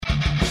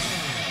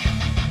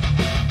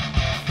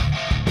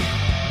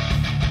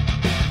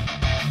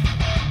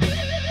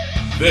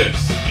This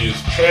is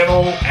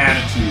Channel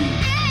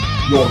Attitude.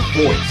 Your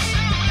voice,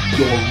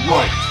 your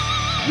right,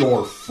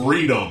 your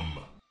freedom.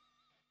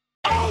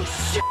 Oh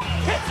shit!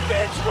 It's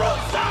Vince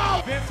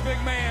Russo! Vince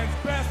McMahon's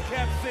best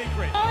kept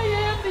secret. I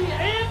am the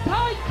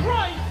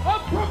Antichrist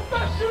of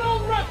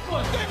professional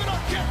wrestling. David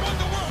Arquette won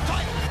the world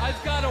title.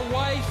 I've got a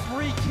wife,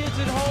 3 kids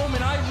at home,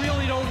 and I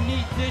really don't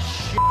need this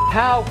shit.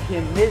 How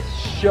can this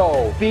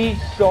show be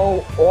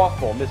so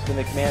awful, Mr.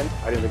 McMahon?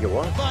 I didn't think it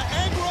was.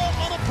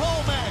 Viagra on a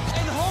pole match.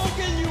 And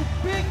Hogan, you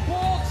big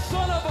bald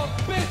son of a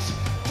bitch,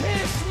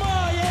 kiss my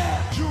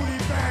ass. Judy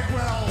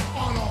Bagwell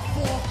on a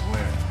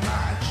forklift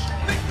match.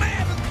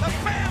 McMahon, the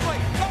family,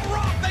 The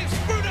Rock, they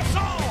screwed us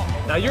all.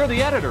 Now you're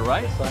the editor,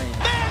 right?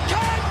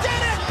 Mankind did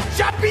it!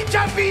 Jumpy,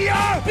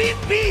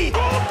 beep.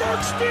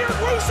 Goldberg steered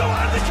Russo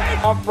out of the cage.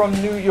 I'm from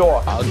New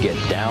York. I'll get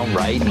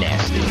downright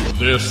nasty.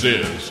 This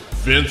is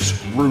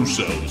Vince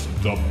Russo's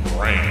The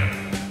Brand.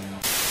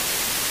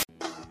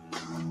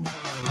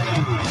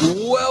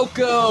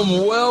 Welcome,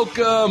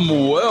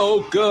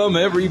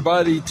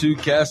 everybody, to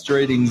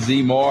Castrating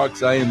The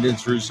Marks. I am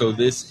Vince Russo.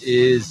 This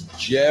is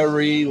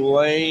Jerry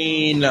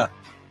Lane.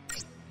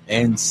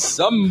 And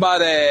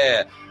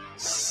somebody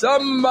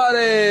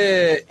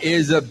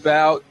is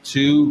about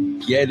to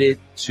get it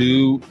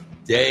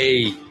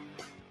today.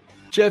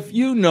 Jeff,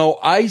 you know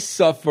I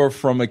suffer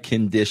from a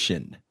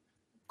condition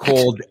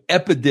called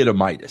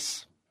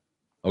epididymitis,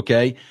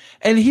 okay?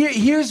 And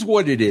here's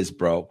what it is,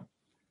 bro.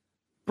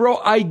 Bro,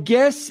 I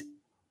guess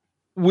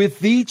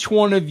with each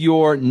one of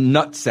your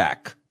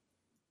nutsack,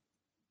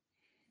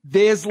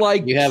 there's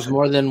like... You have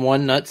more than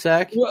one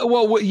nutsack?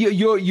 Well,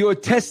 your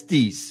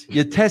testes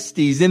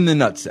in the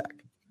nutsack.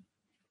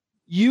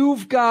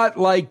 You've got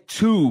like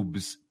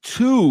tubes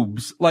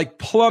like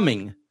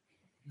plumbing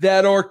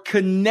that are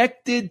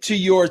connected to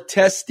your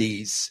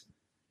testes.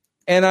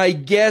 And I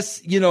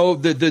guess, you know,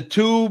 the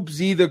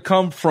tubes either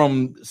come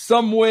from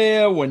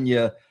somewhere when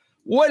you,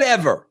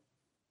 whatever.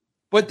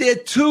 But they're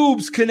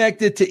tubes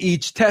connected to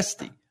each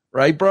testy,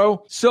 right,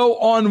 bro? So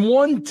on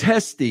one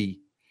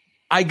testy,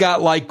 I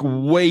got like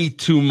way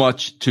too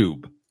much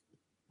tube,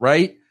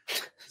 right?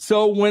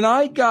 So when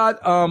I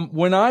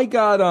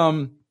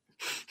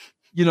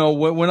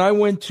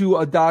went to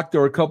a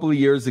doctor a couple of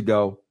years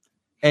ago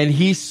and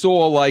he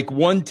saw like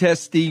one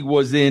testy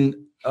was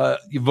in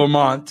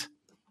Vermont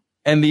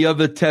and the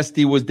other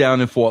testy was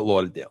down in Fort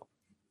Lauderdale.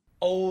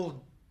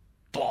 Old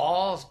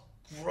balls,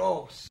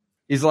 gross.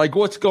 He's like,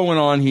 what's going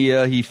on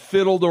here? He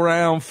fiddled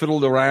around,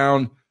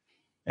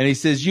 and he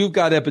says, you've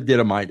got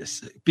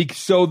epididymitis.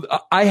 So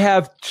I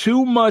have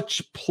too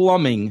much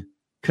plumbing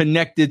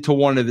connected to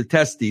one of the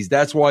testes.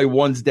 That's why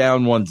one's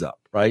down, one's up,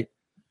 right?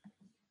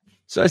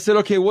 So I said,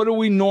 okay, what do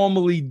we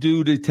normally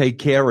do to take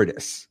care of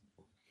this?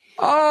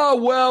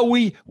 Oh, well,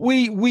 we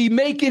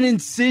make an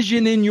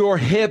incision in your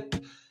hip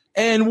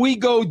and we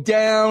go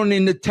down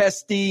in the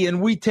testy and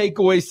we take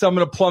away some of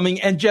the plumbing.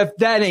 And Jeff,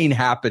 that ain't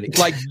happening.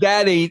 Like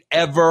that ain't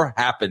ever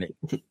happening.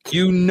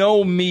 You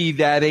know me,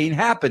 that ain't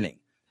happening.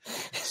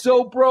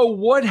 So, bro,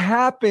 what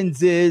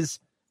happens is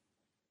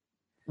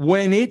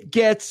when it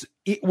gets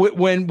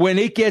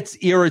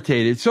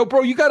irritated. So,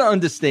 bro, you got to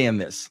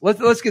understand this.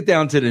 Let's get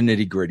down to the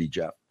nitty gritty,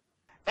 Jeff.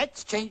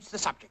 Let's change the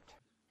subject.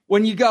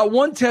 When you got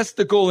one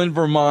testicle in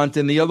Vermont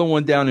and the other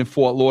one down in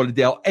Fort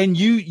Lauderdale, and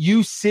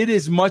you sit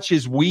as much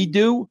as we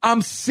do,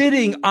 I'm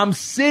sitting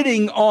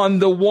on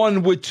the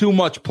one with too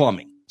much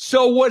plumbing.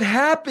 So what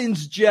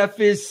happens, Jeff,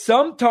 is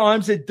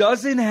sometimes it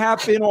doesn't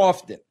happen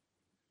often,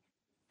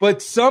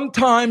 but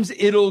sometimes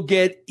it'll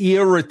get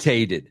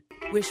irritated.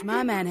 Wish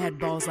my man had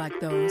balls like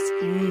those.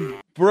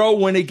 Bro,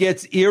 when it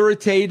gets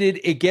irritated,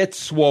 it gets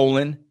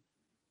swollen.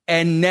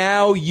 And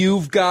now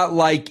you've got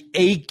like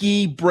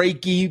achy,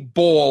 breaky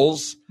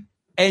balls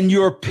and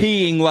you're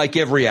peeing like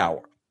every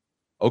hour.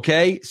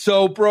 Okay.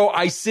 So, bro,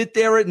 I sit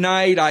there at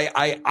night.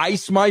 I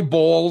ice my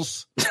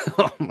balls.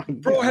 Oh my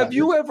bro, God. Have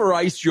you ever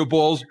iced your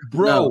balls?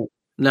 Bro.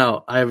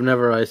 No, I have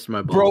never iced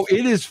my balls. Bro,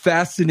 it is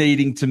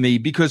fascinating to me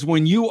because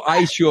when you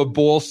ice your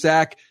ball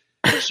sack,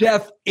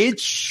 Jeff, it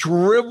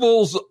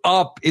shrivels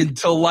up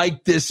into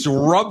like this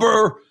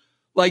rubber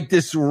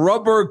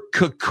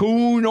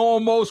cocoon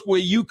almost where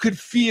you could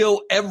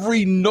feel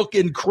every nook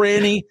and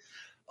cranny.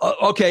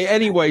 Okay.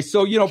 Anyway.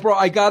 So, you know, bro,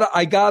 I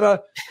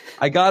gotta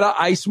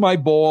ice my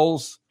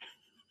balls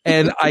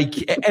and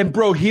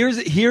bro,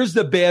 here's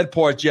the bad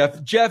part,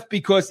 Jeff,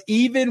 because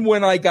even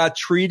when I got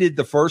treated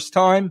the first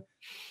time,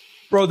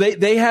 bro,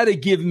 they had to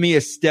give me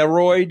a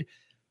steroid,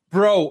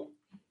 bro.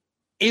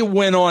 It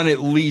went on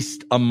at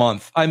least a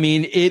month. I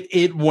mean,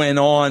 it went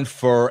on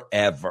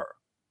forever.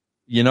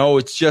 You know,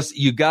 it's just,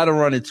 you got to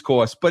run its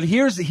course. But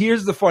here's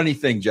the funny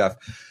thing, Jeff.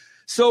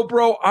 So,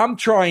 bro, I'm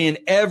trying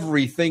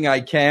everything I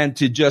can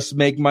to just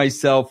make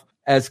myself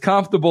as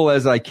comfortable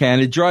as I can.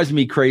 It drives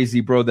me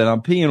crazy, bro, that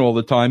I'm peeing all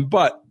the time.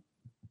 But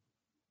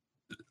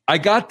I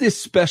got this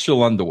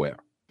special underwear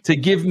to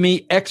give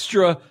me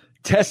extra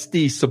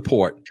testy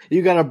support.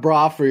 You got a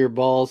bra for your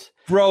balls.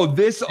 Bro,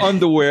 this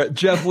underwear,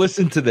 Jeff,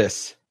 listen to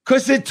this.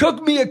 Because it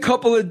took me a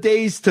couple of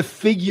days to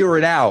figure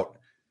it out.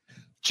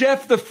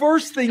 Jeff, the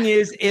first thing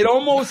is it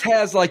almost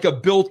has like a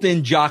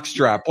built-in jock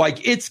strap.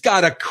 Like it's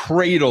got a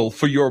cradle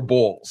for your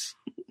balls.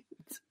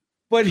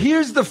 But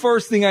here's the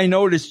first thing I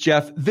noticed,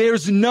 Jeff.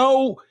 There's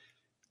no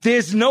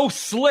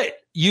slit.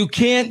 You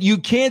can't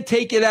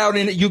take it out,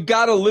 and you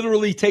got to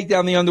literally take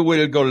down the underwear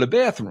to go to the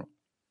bathroom,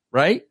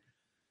 right?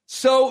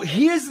 So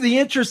here's the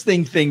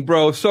interesting thing,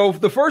 bro. So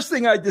the first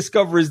thing I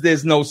discover is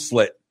there's no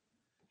slit.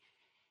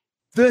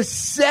 The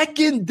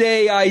second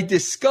day I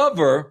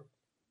discover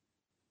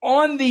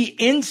on the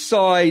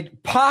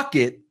inside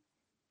pocket,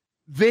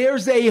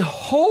 there's a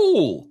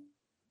hole.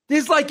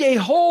 There's like a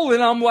hole,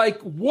 and I'm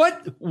like,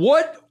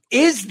 what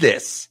is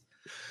this?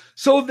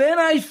 So then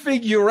I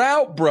figure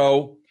out,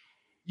 bro,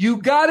 you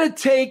got to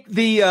take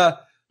the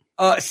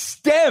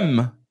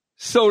stem,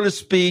 so to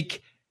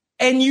speak,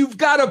 and you've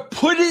got to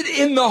put it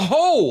in the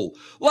hole.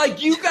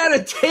 Like you got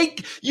to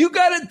take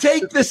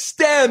the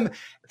stem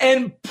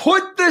and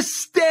put the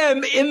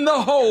stem in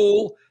the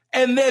hole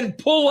and then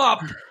pull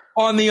up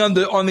on the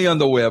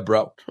underwear,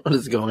 bro. What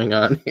is going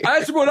on here?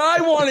 That's what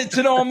I wanted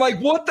to know. I'm like,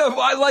 what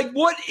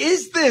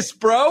is this,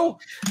 bro?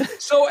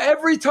 So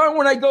every time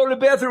when I go to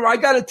the bathroom, I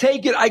got to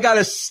take it. I got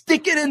to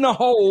stick it in the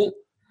hole.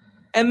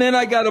 And then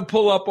I got to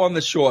pull up on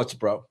the shorts,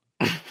 bro.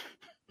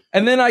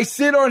 And then I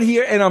sit on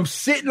here and I'm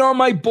sitting on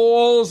my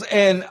balls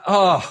and,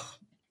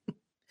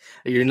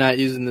 You're not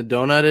using the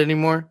donut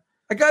anymore?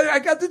 I'm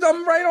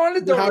right on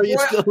the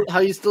donut. How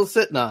are you still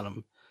sitting on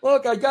them?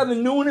 Look, I got a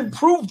new and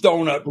improved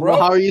donut, bro.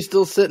 Well, how are you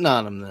still sitting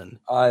on them then?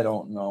 I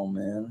don't know,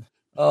 man.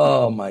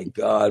 Oh my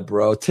God,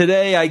 bro.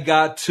 Today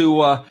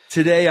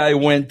I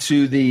went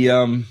to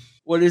the,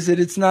 what is it?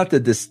 It's not the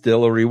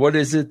distillery. What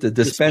is it? The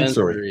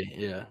dispensary.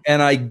 Yeah.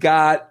 And I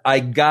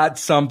got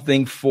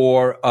something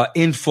for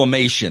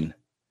inflammation.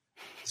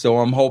 So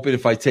I'm hoping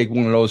if I take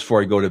one of those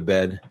before I go to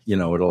bed,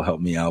 it'll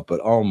help me out. But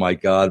oh my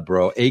God,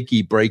 bro,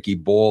 achy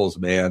breaky balls,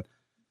 man.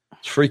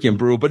 It's freaking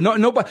brutal. But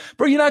no,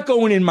 bro, you're not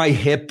going in my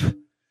hip.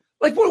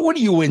 Like, what are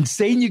you,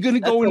 insane? You're going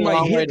to go in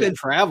my hip and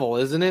travel,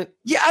 isn't it?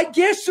 Yeah, I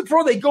guess,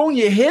 bro. They go in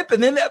your hip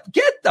and then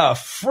get the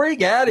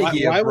frig out of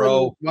here,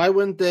 bro. Why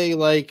wouldn't they,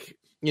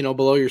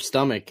 below your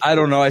stomach? I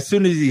don't know. As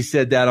soon as he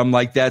said that, I'm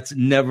like, that's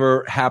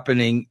never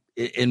happening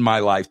in my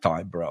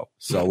lifetime, bro.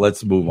 So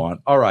let's move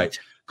on. All right.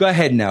 Go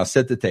ahead now.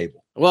 Set the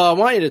table. Well, I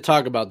want you to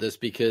talk about this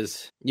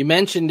because you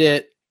mentioned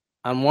it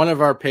on one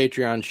of our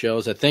Patreon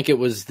shows. I think it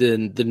was the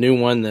new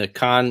one, the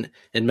Con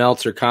and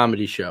Meltzer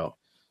comedy show,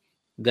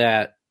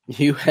 that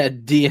you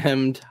had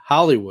DM'd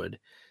Hollywood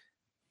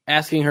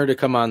asking her to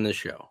come on the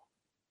show.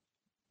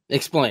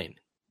 Explain.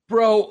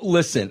 Bro,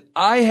 listen,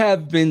 I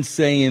have been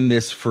saying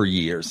this for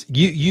years.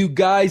 You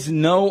guys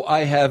know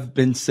I have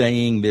been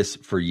saying this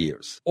for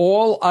years.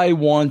 All I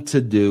want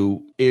to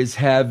do is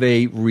have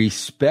a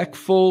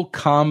respectful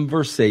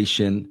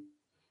conversation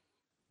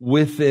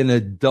with an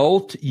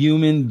adult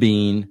human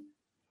being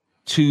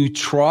to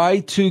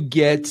try to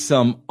get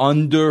some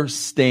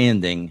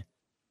understanding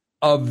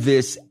of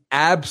this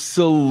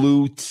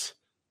absolute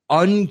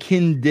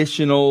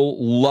unconditional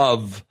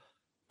love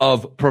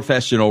of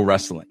professional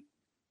wrestling.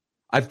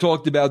 I've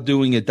talked about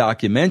doing a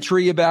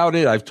documentary about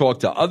it. I've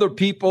talked to other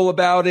people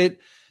about it.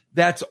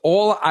 That's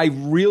all I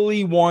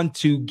really want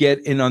to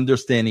get an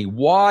understanding.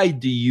 Why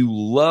do you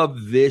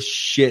love this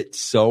shit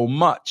so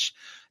much?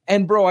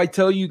 And bro, I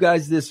tell you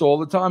guys this all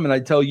the time, and I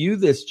tell you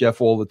this,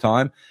 Jeff, all the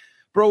time.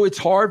 Bro, it's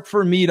hard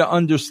for me to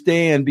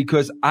understand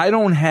because I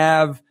don't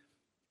have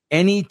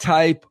any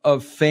type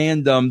of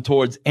fandom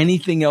towards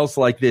anything else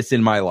like this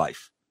in my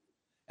life.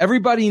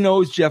 Everybody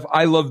knows, Jeff,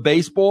 I love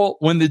baseball.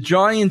 When the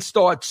Giants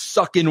start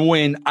sucking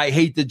wind, I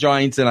hate the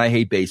Giants and I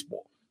hate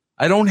baseball.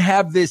 I don't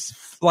have this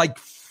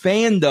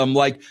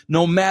fandom,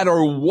 no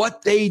matter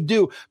what they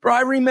do. Bro,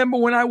 I remember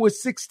when I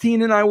was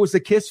 16 and I was a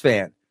Kiss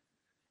fan.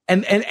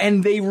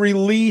 And they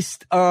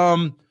released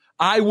I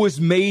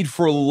Was Made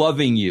for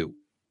Loving You.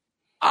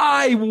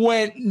 I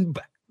went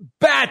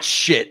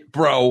batshit,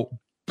 bro.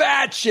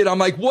 Batshit. I'm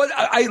like, what?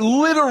 I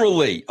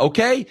literally,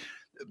 okay?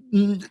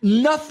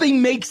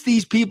 Nothing makes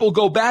these people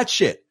go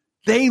batshit.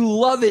 They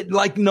love it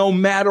no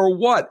matter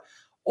what.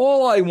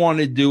 All I want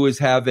to do is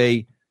have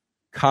a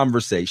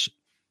conversation.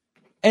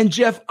 And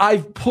Jeff,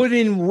 I've put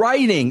in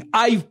writing.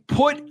 I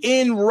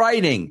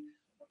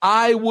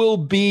will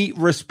be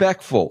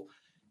respectful.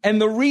 And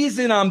the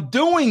reason I'm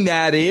doing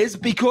that is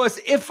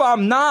because if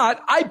I'm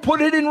not, I put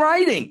it in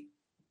writing.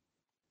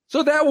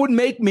 So that would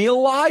make me a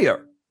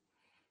liar.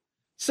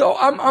 So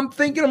I'm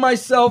thinking to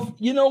myself,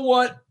 you know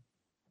what?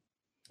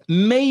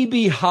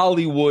 Maybe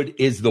Hollywood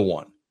is the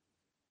one.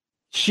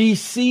 She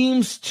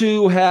seems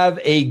to have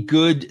a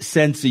good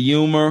sense of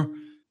humor.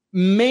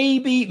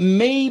 Maybe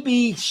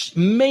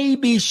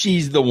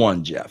she's the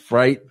one, Jeff,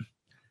 right?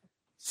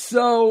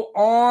 So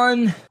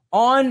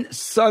on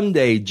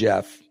Sunday,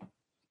 Jeff,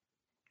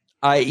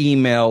 I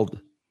emailed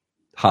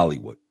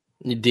Hollywood.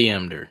 You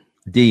DM'd her.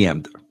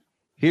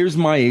 Here's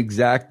my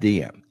exact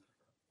DM.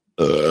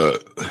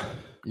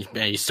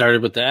 You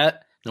started with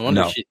that? No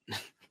wonder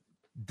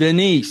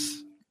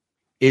Denise,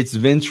 it's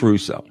Vince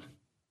Russo.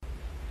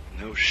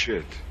 No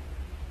shit.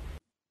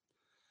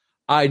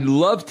 I'd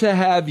love to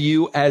have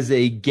you as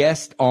a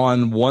guest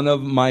on one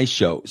of my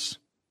shows.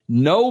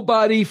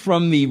 Nobody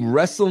from the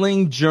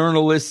wrestling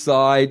journalist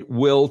side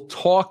will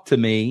talk to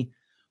me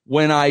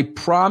when I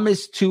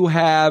promise to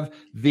have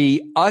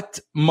the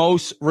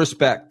utmost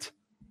respect.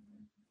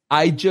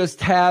 I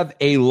just have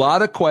a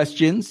lot of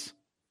questions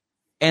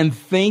and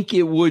think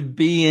it would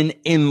be an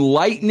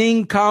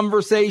enlightening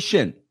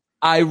conversation.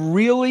 I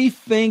really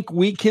think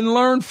we can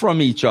learn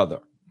from each other.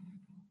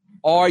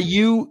 Are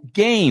you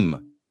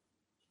game?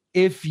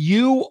 If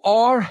you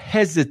are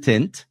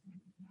hesitant,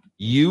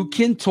 you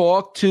can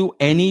talk to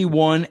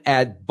anyone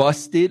at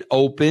Busted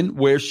Open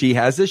where she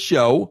has a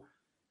show.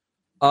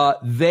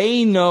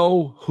 They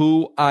know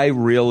who I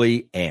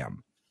really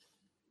am.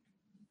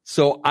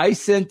 So I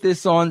sent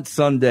this on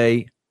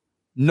Sunday.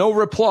 No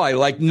reply.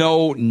 Like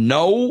no,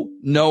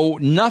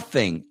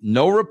 nothing.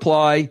 No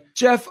reply.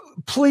 Jeff,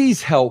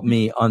 please help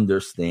me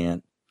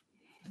understand.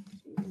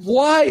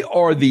 Why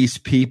are these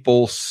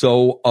people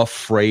so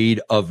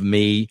afraid of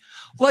me?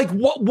 Like,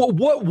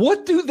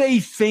 what do they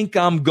think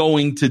I'm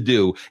going to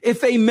do?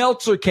 If a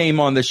Meltzer came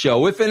on the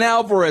show, if an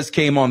Alvarez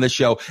came on the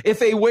show,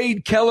 if a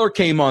Wade Keller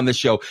came on the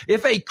show,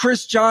 if a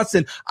Chris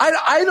Johnson,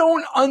 I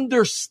don't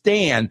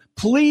understand.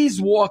 Please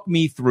walk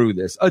me through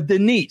this.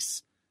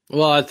 Denise.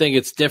 Well, I think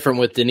it's different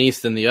with Denise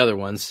than the other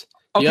ones.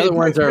 The other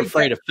ones are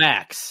afraid of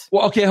facts.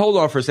 Well, okay, hold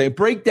on for a second.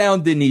 Break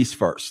down Denise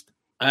first.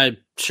 I'm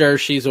sure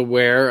she's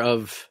aware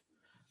of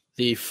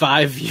the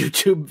 5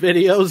 YouTube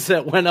videos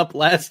that went up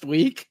last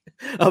week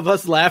of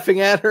us laughing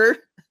at her.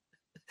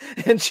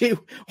 And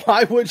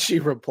why would she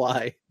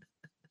reply?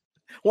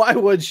 Why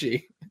would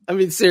she? I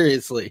mean,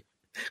 seriously,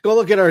 go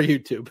look at our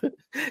YouTube.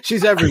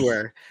 She's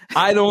everywhere.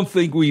 I don't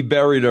think we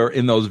buried her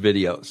in those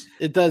videos.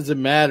 It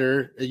doesn't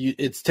matter.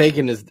 It's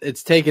taken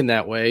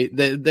that way.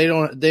 They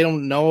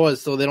don't know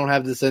us, so they don't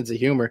have the sense of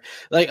humor.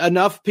 Like,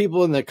 enough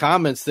people in the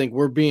comments think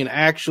we're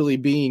actually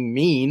being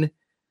mean.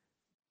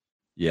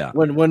 Yeah.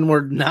 When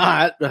we're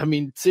not. I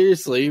mean,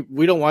 seriously,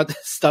 we don't want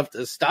this stuff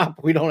to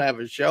stop. We don't have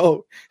a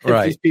show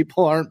if these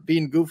people aren't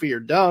being goofy or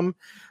dumb.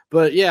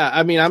 But yeah,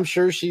 I mean, I'm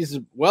sure she's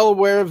well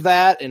aware of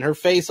that, and her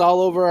face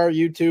all over our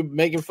YouTube,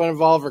 making fun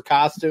of all of her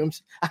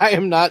costumes. I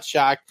am not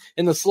shocked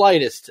in the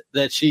slightest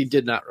that she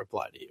did not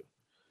reply to you.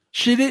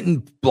 She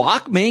didn't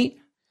block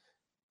me.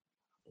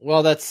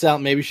 Well,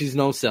 maybe she's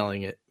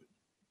no-selling it.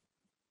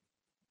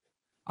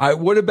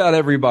 What about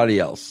everybody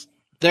else?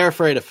 They're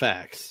afraid of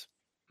facts.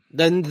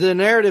 Then the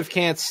narrative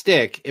can't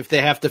stick if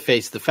they have to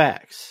face the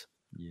facts.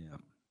 Yeah.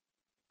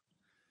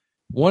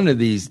 One of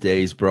these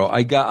days, bro,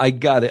 I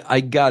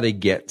gotta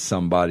get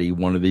somebody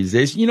one of these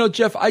days. You know,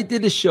 Jeff, I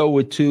did a show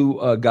with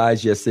two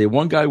guys yesterday.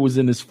 One guy was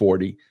in his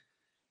 40s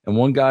and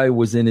one guy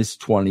was in his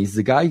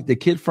 20s. The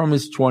kid from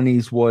his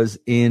 20s was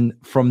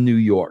from New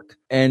York,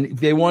 and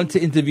they wanted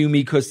to interview me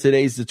because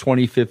today's the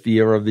 25th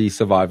year of the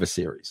Survivor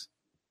Series.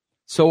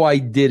 So I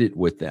did it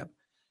with them.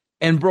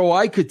 And, bro,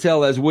 I could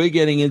tell as we're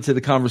getting into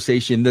the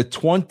conversation, the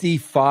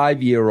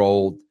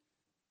 25-year-old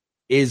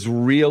is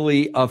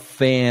really a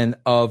fan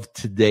of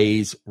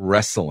today's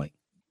wrestling.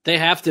 They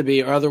have to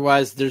be, or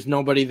otherwise there's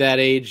nobody that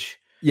age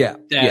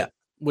that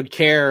would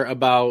care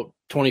about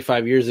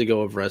 25 years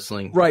ago of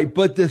wrestling. Right,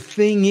 but the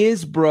thing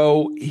is,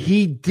 bro,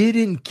 he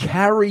didn't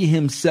carry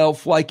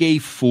himself like a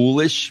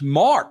foolish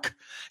mark.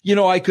 You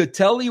know, I could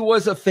tell he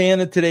was a fan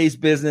of today's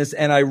business,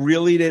 and I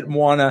really didn't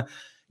want to,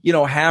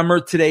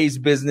 hammer today's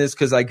business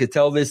because I could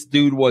tell this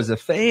dude was a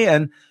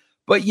fan.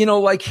 But,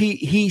 like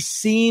he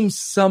seems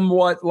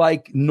somewhat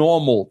like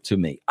normal to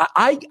me.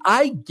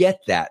 I get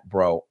that,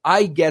 bro.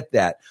 I get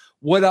that.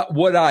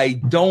 What I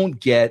don't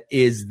get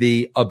is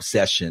the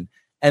obsession.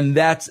 And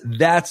that's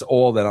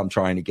all that I'm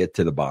trying to get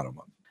to the bottom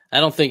of.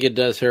 I don't think it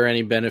does her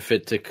any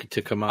benefit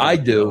to come on. I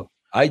do.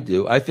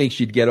 I think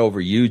she'd get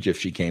over huge if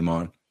she came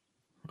on.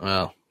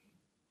 Well,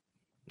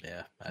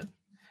 yeah.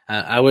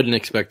 I wouldn't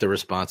expect a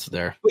response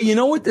there. But you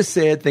know what the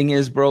sad thing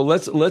is, bro?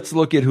 Let's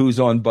look at who's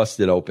on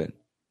Busted Open.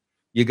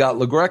 You got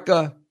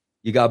LaGreca,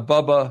 you got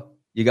Bubba,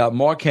 you got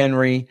Mark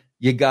Henry,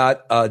 you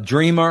got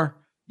Dreamer,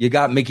 you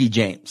got Mickey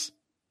James.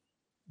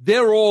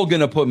 They're all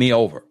going to put me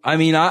over. I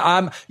mean,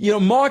 I'm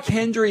Mark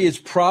Henry is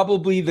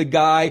probably the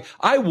guy.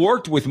 I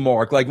worked with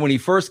Mark, like when he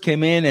first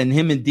came in, and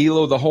him and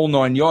D'Lo, the whole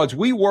 9 yards.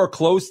 We work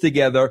close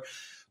together,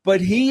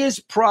 but he is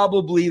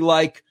probably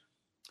like,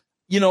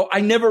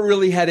 I never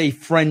really had a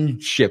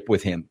friendship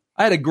with him.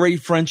 I had a great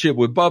friendship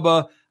with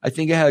Bubba. I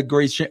think I had a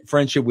great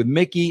friendship with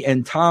Mickey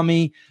and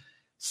Tommy.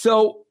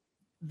 So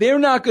they're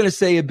not going to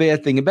say a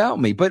bad thing about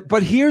me.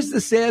 But here's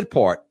the sad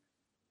part.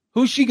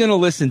 Who's she going to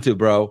listen to,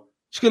 bro?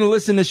 She's going to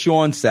listen to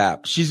Sean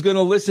Sapp. She's going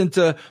to listen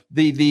to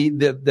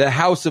the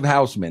House of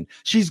Housemen.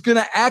 She's going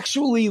to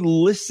actually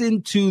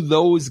listen to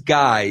those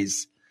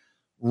guys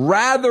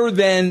rather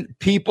than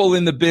people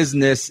in the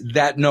business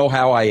that know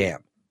how I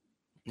am.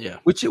 Yeah.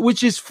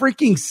 Which is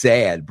freaking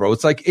sad, bro.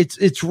 It's like,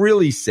 it's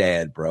really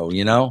sad, bro.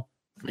 You're not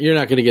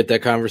going to get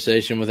that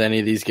conversation with any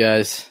of these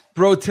guys.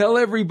 Bro, tell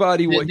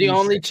everybody what the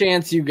only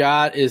chance you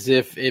got is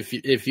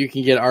if you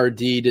can get RD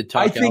to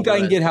talk. I think I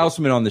can get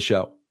Houseman on the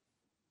show.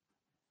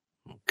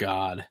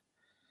 God,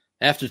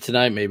 After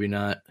tonight, maybe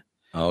not.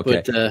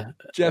 Okay. But,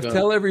 Jeff,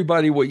 tell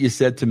everybody what you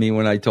said to me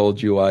when I told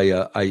you I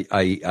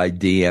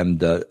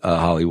DM'd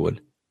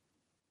Hollywood.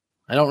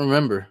 I don't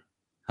remember.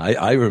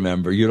 I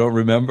remember. You don't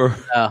remember?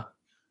 No.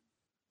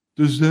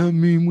 Does that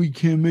mean we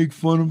can't make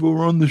fun of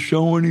her on the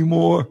show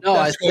anymore? No,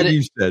 That's what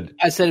you said.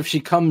 I said if she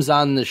comes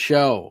on the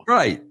show.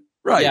 Right.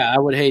 Yeah, I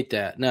would hate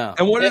that. No.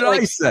 And what did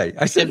I say?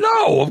 I said,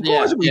 no, of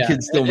course we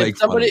can still make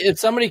fun of her. If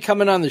somebody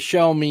coming on the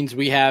show means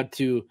we have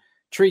to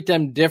treat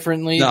them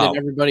differently than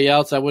everybody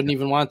else, I wouldn't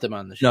even want them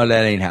on the show. No,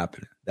 that ain't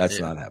happening. That's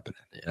not happening.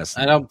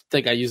 I don't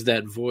think I used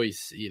that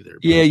voice either.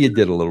 Yeah, you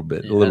did a little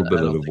bit. A little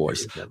bit of the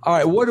voice. All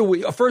right, what do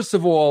we – first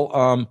of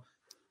all,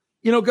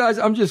 guys,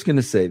 I'm just going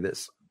to say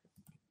this.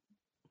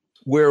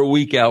 We're a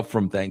week out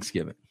from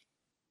Thanksgiving.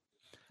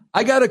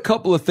 I got a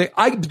couple of things.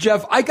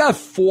 Jeff, I got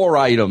 4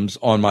 items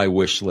on my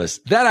wish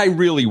list that I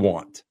really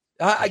want.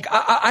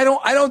 I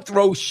don't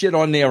throw shit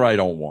on there I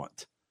don't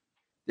want.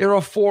 There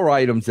are 4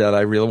 items that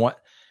I really want.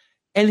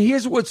 And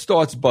here's what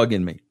starts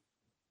bugging me.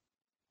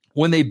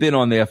 When they've been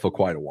on there for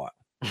quite a while.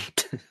 All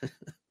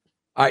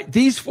right,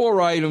 these 4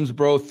 items,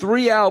 bro,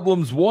 3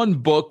 albums, 1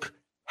 book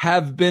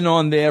have been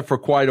on there for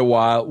quite a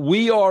while.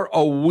 We are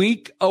a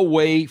week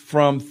away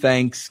from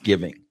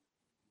Thanksgiving.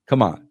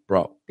 Come on,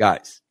 bro,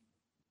 guys,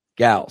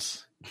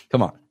 gals,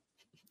 come on.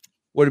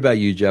 What about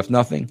you, Jeff?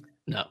 Nothing?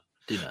 No,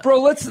 do not.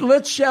 Bro,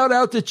 let's shout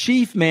out to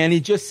Chief, man.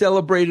 He just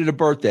celebrated a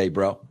birthday,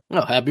 bro.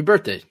 Oh, happy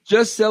birthday.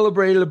 Just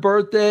celebrated a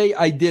birthday.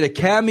 I did a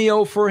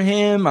cameo for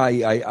him.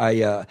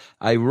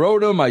 I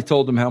wrote him. I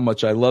told him how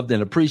much I loved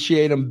and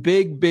appreciate him.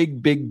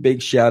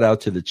 Big shout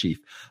out to the Chief.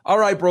 All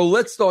right, bro,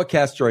 let's start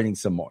castrating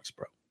some marks,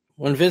 bro.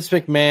 When Vince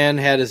McMahon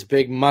had his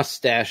big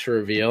mustache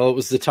reveal, it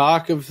was the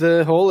talk of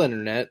the whole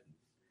internet.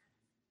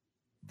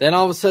 Then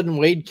all of a sudden,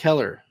 Wade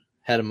Keller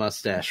had a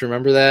mustache.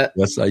 Remember that?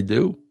 Yes, I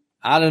do.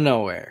 Out of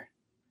nowhere.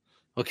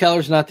 Well,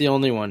 Keller's not the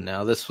only one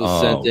now. This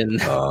was sent in.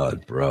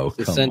 God, bro.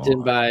 Sent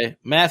in by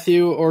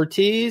Matthew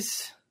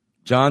Ortiz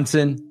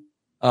Johnson.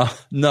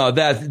 No,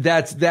 that's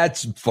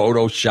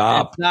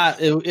Photoshop. It's not.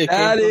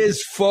 That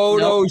is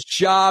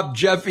Photoshop, nope.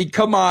 Jeffy.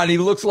 Come on, he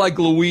looks like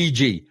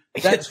Luigi.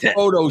 That's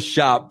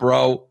Photoshop,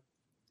 bro.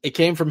 It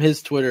came from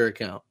his Twitter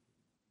account.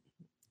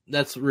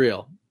 That's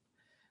real,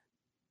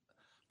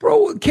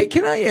 bro.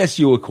 Can I ask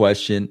you a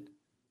question?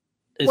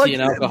 Is he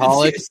an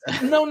alcoholic?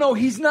 No,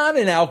 he's not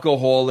an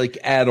alcoholic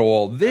at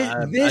all.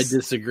 I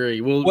disagree.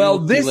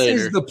 This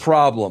is the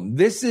problem.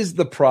 This is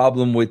the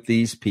problem with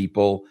these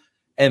people,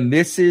 and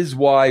this is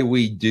why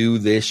we do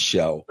this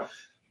show.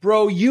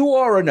 Bro, you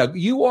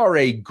are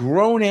a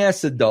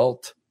grown-ass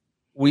adult.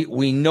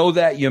 We know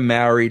that you're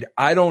married.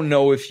 I don't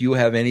know if you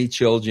have any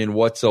children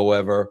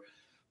whatsoever,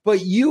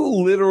 but you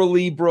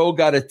literally, bro,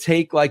 got to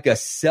take like a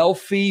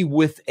selfie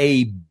with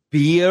a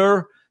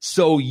beer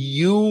so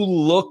you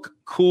look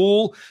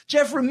cool.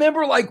 Jeff,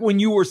 remember like when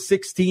you were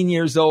 16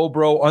 years old,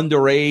 bro,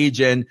 underage,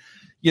 and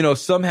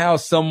somehow,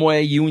 some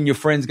way you and your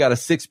friends got a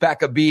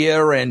 6-pack of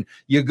beer and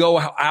you go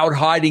out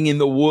hiding in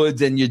the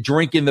woods and you're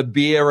drinking the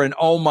beer and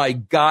oh my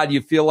God,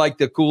 you feel like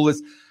the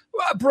coolest.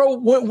 Bro,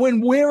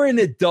 when we're an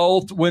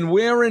adult, when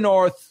we're in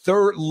our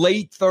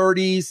late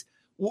 30s,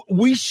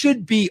 we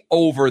should be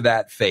over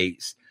that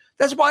phase.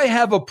 That's why I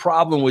have a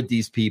problem with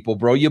these people,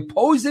 bro. You're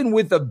posing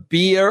with a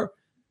beer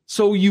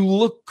so you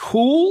look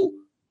cool.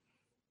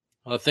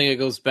 Well, I think it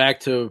goes back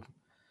to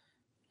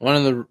one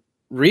of the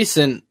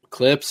recent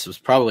clips, was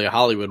probably a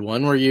Hollywood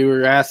one, where you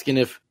were asking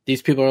if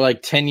these people are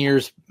like 10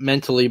 years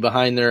mentally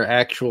behind their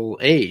actual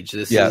age.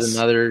 This is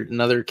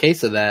another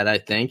case of that, I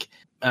think.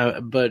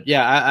 But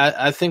yeah,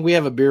 I think we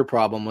have a beer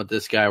problem with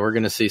this guy. We're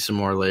going to see some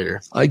more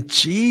later. Like,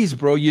 geez,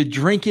 bro, you're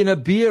drinking a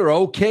beer.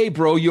 Okay,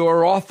 bro,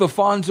 you're off the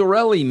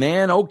Fonzarelli,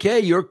 man. Okay,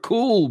 you're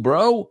cool,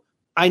 bro.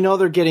 I know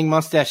they're getting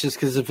mustaches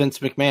because of Vince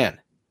McMahon.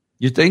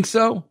 You think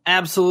so?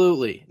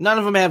 Absolutely. None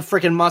of them had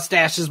freaking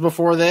mustaches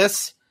before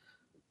this.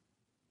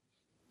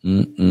 I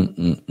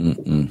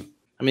mean,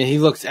 he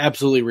looks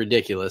absolutely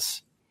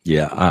ridiculous.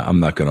 Yeah, I'm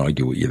not going to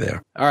argue with you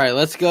there. All right,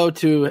 let's go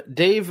to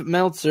Dave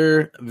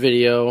Meltzer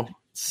video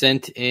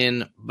sent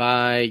in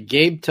by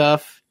Gabe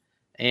Tuff,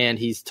 and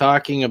he's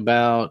talking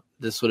about,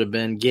 this would have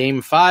been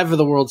Game 5 of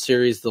the World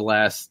Series, the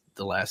last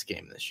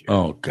game this year.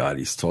 Oh, God,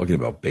 he's talking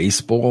about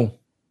baseball?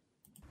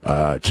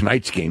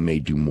 Tonight's game may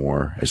do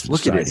more.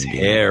 Look at his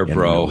hair,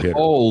 bro.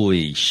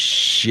 Holy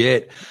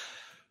shit.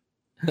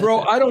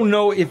 Bro, I don't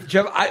know if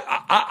Jeff,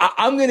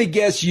 I'm going to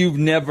guess you've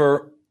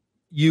never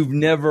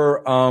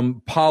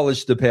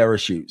polished a pair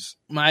of shoes.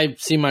 My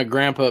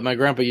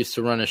grandpa used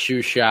to run a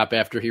shoe shop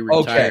after he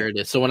retired.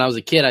 Okay. So when I was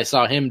a kid, I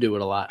saw him do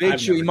it a lot.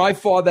 My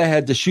father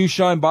had the shoe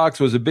shine box,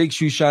 was a big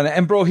shoe shiner.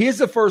 And bro, here's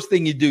the first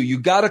thing you do. You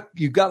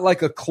got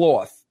like a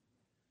cloth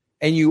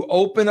and you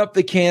open up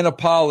the can of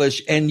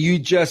polish and you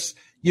just,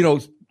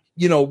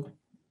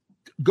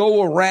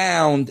 go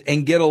around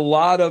and get a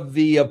lot of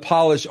the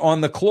polish on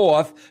the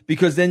cloth,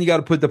 because then you got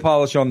to put the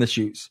polish on the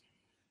shoes.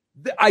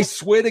 I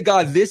swear to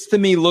God, this to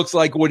me looks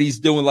like what he's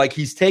doing. Like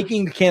he's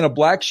taking the can of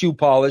black shoe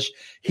polish.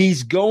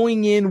 He's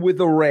going in with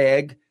a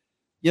rag,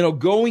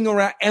 going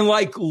around and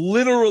like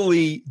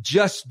literally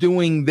just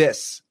doing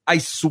this. I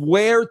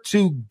swear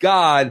to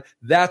God,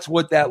 that's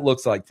what that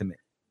looks like to me.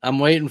 I'm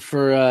waiting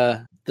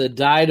for the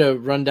dye to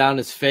run down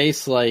his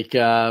face like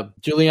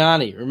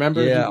Giuliani.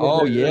 Remember? Yeah.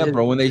 Oh yeah,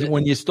 bro.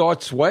 When you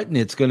start sweating,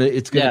 it's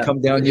gonna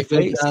come down your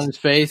face. Down his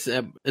face.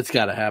 It's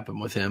got to happen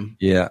with him.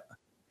 Yeah.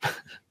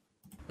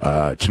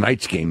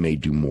 Tonight's game may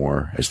do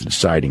more as the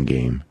deciding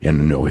game and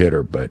a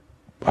no-hitter, but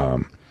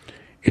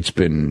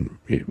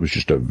it was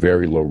just a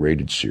very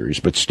low-rated series.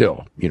 But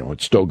still,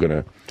 it's still going to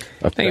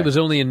affect. I think it was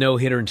only a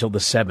no-hitter until the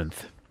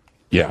 7th.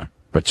 Yeah,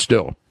 but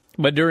still.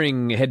 But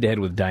during head-to-head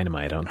with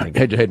Dynamite, I don't think.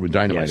 Head-to-head with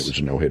Dynamite, It was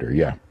a no-hitter,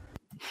 yeah.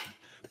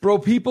 Bro,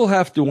 people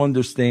have to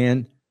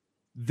understand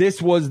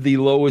this was the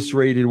lowest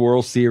rated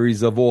World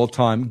Series of all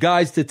time.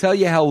 Guys, to tell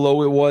you how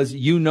low it was,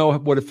 you know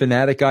what a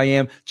fanatic I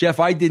am. Jeff,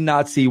 I did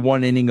not see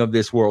one inning of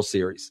this World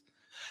Series.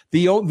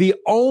 The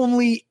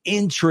only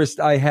interest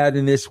I had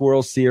in this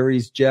World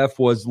Series, Jeff,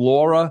 was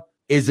Laura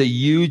is a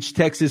huge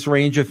Texas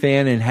Ranger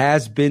fan and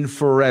has been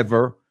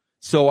forever.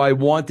 So I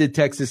wanted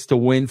Texas to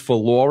win for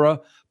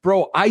Laura.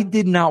 Bro, I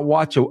did not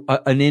watch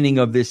an inning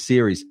of this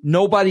series.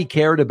 Nobody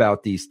cared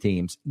about these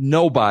teams.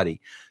 Nobody.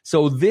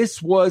 So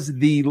this was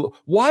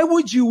why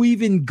would you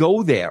even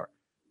go there?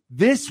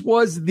 This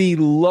was the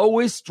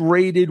lowest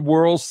rated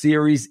World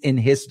Series in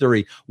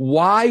history.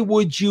 Why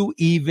would you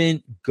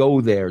even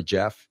go there,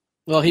 Jeff?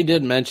 Well, he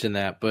did mention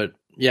that, but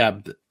yeah,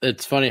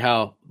 it's funny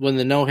how when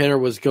the no-hitter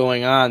was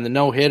going on, the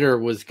no-hitter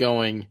was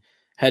going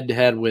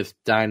head-to-head with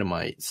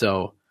Dynamite.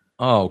 So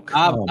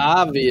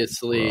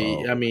obviously,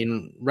 bro. I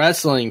mean,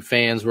 wrestling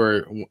fans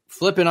were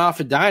flipping off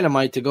of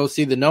Dynamite to go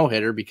see the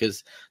no-hitter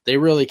because they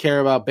really care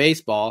about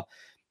baseball.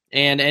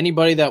 And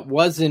anybody that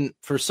wasn't,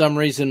 for some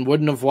reason,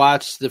 wouldn't have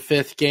watched the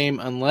 5th game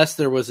unless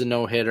there was a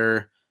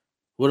no-hitter,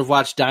 would have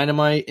watched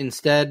Dynamite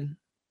instead.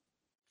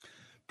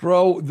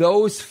 Bro,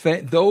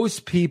 those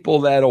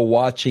people that are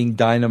watching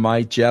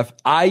Dynamite, Jeff,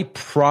 I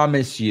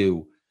promise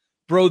you,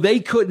 bro,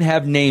 they couldn't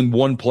have named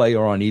one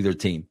player on either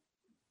team.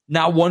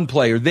 Not one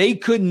player. They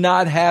could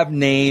not have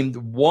named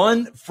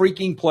one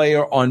freaking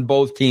player on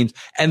both teams.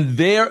 And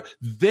they're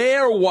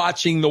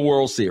watching the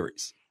World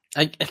Series.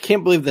 I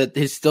can't believe that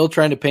he's still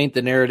trying to paint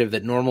the narrative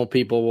that normal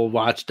people will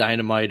watch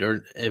Dynamite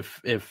or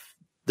if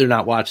they're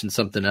not watching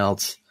something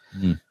else.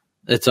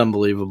 It's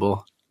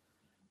unbelievable.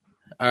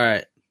 All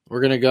right. We're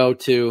going to go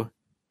to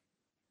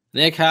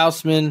Nick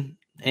Houseman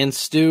and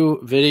Stu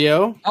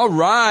video. All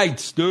right,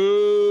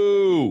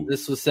 Stu.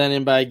 This was sent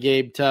in by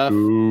Gabe Tuff.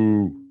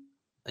 Stu.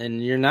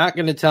 And you're not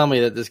going to tell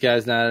me that this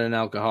guy's not an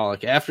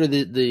alcoholic after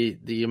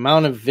the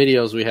amount of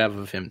videos we have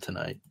of him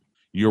tonight.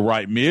 You're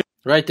right, Miz.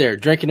 Right there,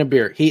 drinking a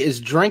beer. He is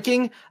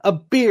drinking a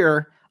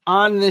beer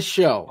on this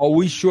show. Are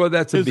we sure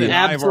that's a beer?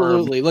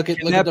 Absolutely. Look at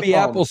Can the that be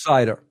foam. apple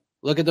cider?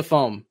 Look at the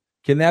foam.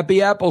 Can that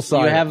be apple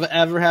cider? You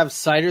ever have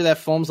cider that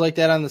foams like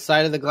that on the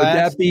side of the glass?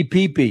 Could that be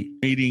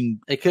pee-pee?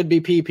 It could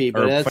be pee-pee,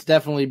 but that's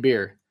definitely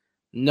beer.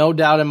 No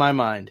doubt in my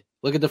mind.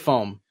 Look at the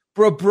foam.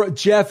 Bro,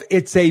 Jeff,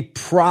 it's a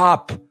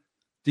prop.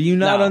 Do you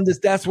not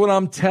understand? That's what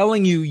I'm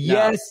telling you. No.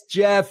 Yes,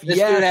 Jeff. This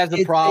dude has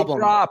a problem.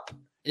 A prop.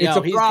 It's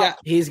a prop.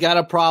 He's got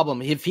a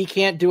problem. If he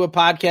can't do a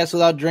podcast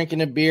without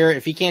drinking a beer,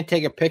 if he can't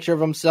take a picture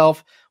of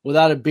himself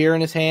without a beer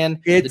in his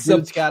hand, the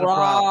dude's got a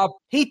problem.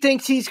 He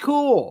thinks he's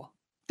cool.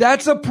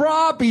 That's a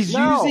prop. He's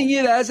using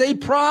it as a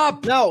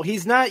prop. No,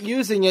 he's not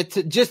using it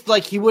to just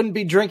like he wouldn't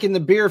be drinking the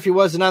beer if he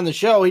wasn't on the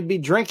show. He'd be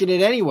drinking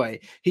it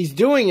anyway. He's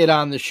doing it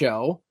on the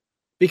show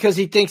because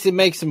he thinks it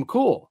makes him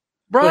cool.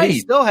 Right. But he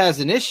still has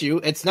an issue.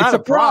 It's not a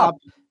prop.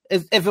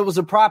 If it was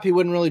a prop, he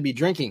wouldn't really be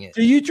drinking it.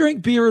 Do you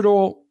drink beer at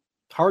all?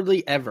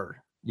 Hardly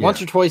ever. Yeah. Once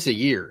or twice a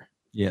year.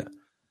 Yeah.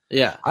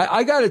 Yeah.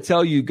 I got to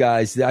tell you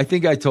guys, I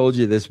think I told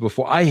you this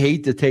before. I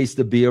hate the taste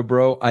of beer,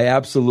 bro. I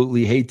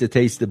absolutely hate the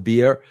taste of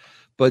beer.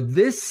 But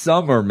this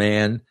summer,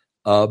 man,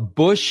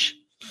 Busch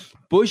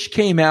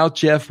came out,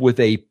 Jeff, with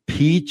a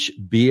peach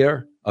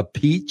beer, a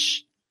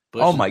peach.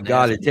 Busch oh, my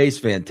God. It tastes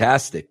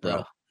fantastic,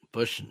 bro.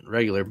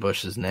 Regular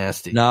Busch is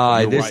nasty.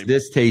 No,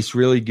 this tastes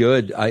really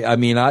good. I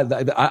mean,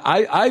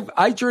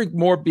 I drink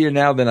more beer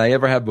now than I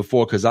ever have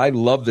before because I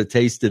love the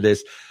taste of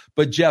this.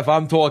 But, Jeff,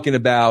 I'm talking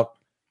about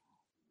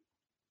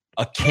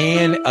a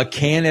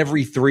can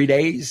every 3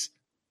 days.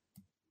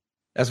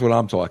 That's what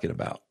I'm talking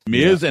about.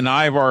 Miz and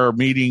I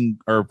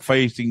are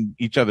facing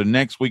each other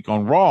next week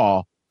on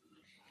Raw.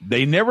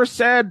 They never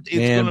said it's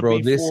going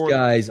to be this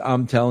guy's,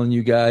 I'm telling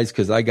you guys,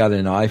 because I got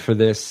an eye for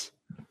this.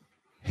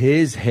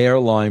 His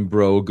hairline,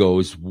 bro,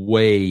 goes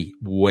way,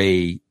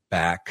 way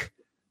back.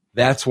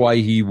 That's why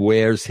he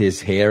wears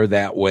his hair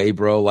that way,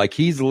 bro. Like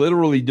he's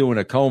literally doing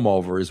a comb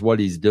over is what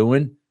he's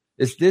doing.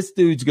 This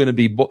dude's going to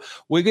be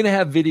we're going to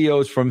have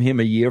videos from him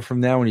a year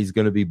from now and he's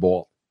going to be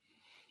bald.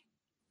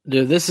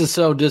 Dude, this is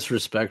so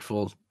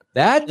disrespectful.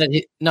 That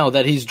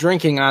he's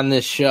drinking on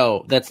this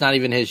show. That's not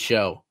even his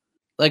show.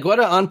 Like, what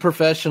an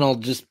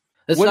unprofessional. It's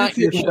not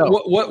your show.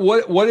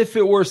 What if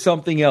it were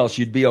something else?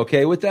 You'd be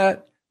okay with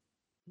that?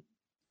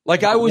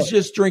 Like I was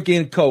just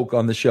drinking Coke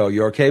on the show.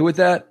 You're okay with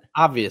that?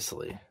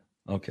 Obviously.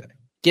 Okay.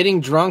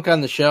 getting drunk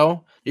on the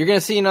show. You're going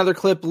to see another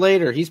clip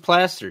later. He's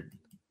plastered.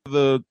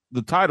 The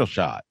title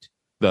shot,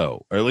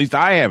 though, or at least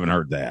I haven't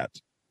heard that.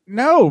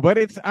 No, but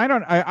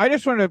I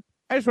just want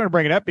to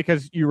bring it up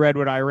because you read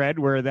what I read,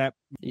 where that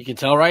you can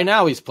tell right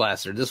now he's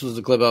plastered. This was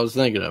the clip I was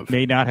thinking of.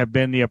 May not have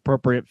been the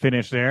appropriate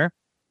finish there.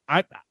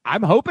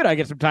 I'm hoping I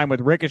get some time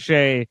with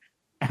Ricochet.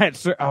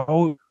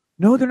 Oh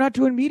no, they're not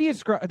doing media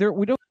scrum.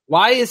 We don't.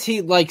 Why is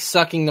he like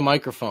sucking the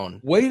microphone?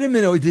 Wait a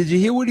minute. Did you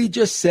hear what he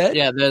just said?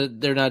 Yeah,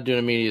 they're not doing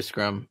a media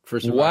scrum.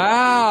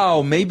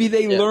 Wow. Maybe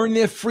they learned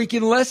their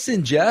freaking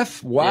lesson,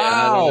 Jeff.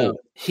 Wow. Yeah,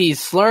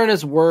 he's slurring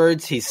his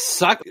words. He's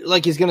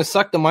going to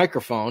suck the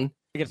microphone.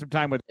 Get some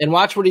time with and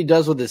watch what he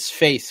does with his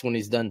face when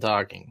he's done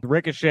talking.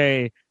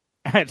 Ricochet.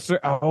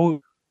 Oh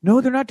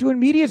no, they're not doing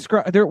media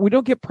scrum. We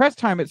don't get press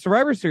time at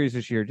Survivor Series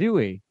this year, do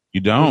we?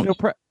 You don't.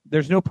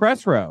 There's no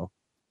press row.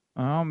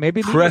 Oh,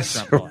 maybe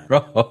press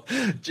row.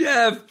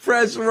 Jeff,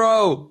 press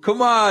row.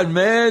 Come on,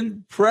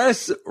 man.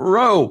 Press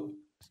row.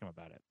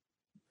 About it.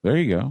 There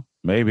you go.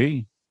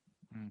 Maybe.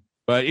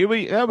 But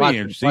that'll be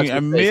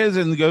interesting. Miz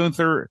and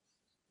Gunther.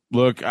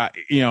 Look,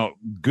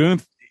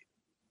 Gunther.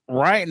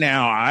 Right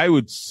now, I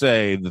would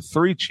say the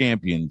three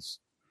champions.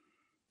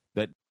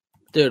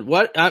 Dude,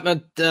 what?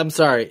 I'm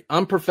sorry.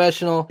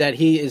 Unprofessional that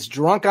he is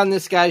drunk on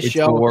this guy's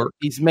show.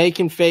 He's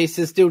making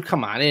faces. Dude,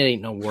 come on. It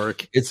ain't no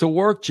work. It's a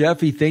work,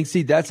 Jeff. He thinks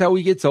that's how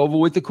he gets over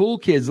with the cool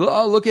kids.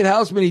 Oh, look at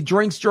Houseman. He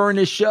drinks during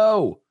his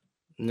show.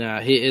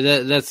 No,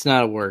 that's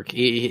not a work.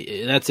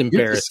 That's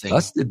embarrassing. You're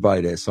disgusted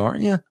by this,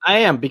 aren't you? I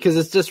am, because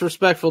it's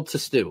disrespectful to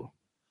Stu.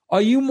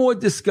 Are you more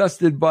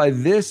disgusted by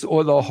this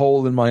or the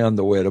hole in my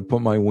underwear to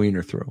put my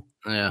wiener through?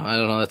 Yeah, I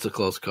don't know. That's a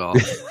close call.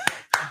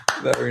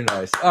 Very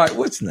nice. All right,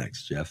 what's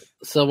next, Jeff?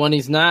 So when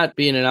he's not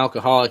being an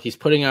alcoholic, he's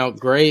putting out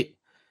great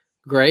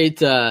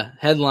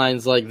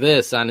headlines like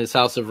this on his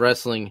House of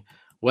Wrestling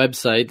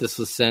website. This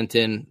was sent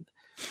in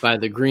by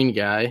the green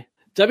guy.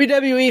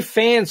 WWE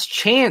fans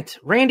chant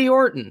Randy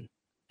Orton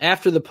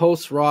after the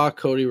post-Raw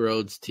Cody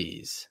Rhodes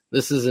tease.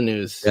 This is the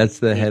news. That's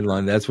the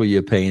headline. That's what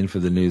you're paying for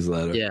the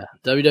newsletter. Yeah,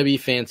 WWE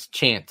fans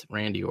chant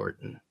Randy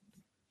Orton.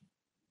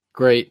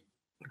 Great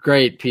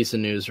piece of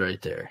news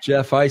right there.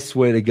 Jeff, I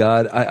swear to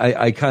God,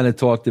 I kind of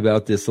talked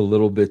about this a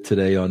little bit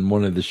today on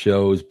one of the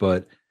shows,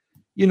 but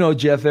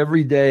Jeff,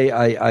 every day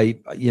I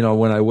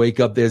when I wake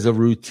up, there's a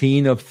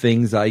routine of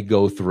things I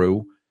go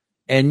through.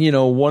 And,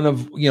 one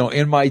of,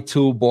 in my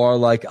toolbar,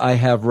 like I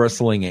have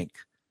Wrestling Inc.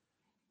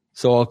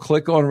 So I'll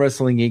click on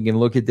Wrestling Inc. and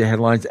look at the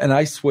headlines. And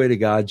I swear to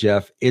God,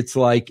 Jeff, it's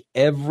like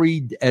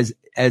as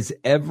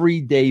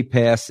every day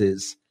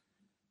passes,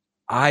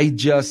 I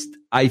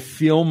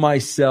feel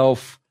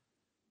myself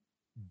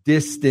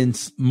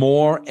distance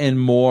more and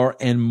more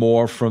and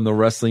more from the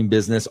wrestling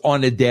business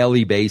on a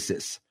daily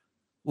basis.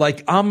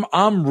 Like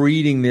I'm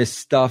reading this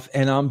stuff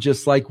and I'm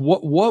just like,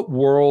 what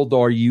world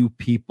are you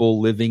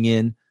people living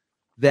in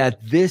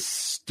that this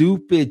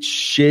stupid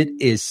shit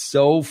is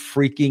so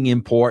freaking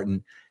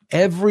important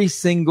every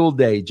single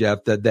day,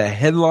 Jeff? The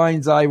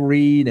headlines I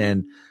read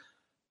and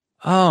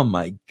oh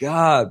my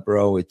God,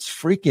 bro, it's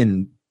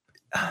freaking,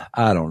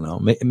 I don't know.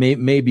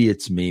 Maybe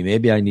it's me.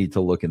 Maybe I need to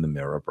look in the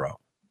mirror, bro.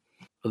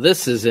 Well,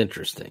 this is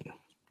interesting.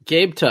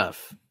 Gabe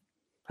Tuff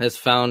has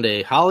found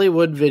a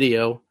Hollywood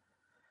video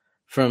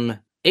from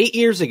 8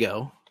 years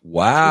ago.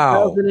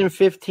 Wow.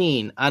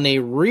 2015 on a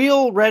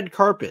real red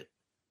carpet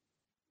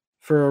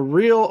for a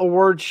real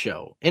awards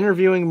show,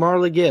 interviewing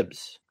Marla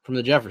Gibbs from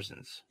the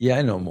Jeffersons. Yeah,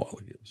 I know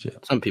Marla Gibbs. Yeah.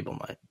 Some people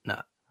might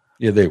not.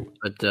 Yeah, they would.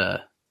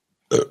 But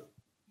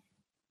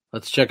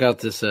let's check out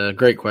this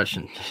great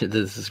question.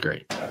 This is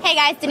great. Hey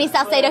guys, Denise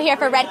Salcedo here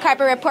for Red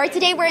Carpet Report.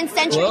 Today we're in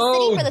Century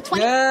City for the 20th.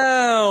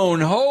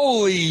 Down.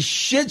 Holy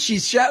shit, she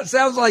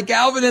sounds like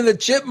Alvin and the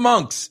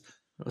Chipmunks.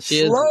 Well,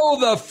 Slow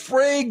the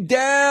frig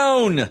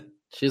down.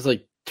 She's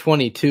like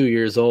 22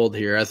 years old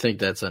here. I think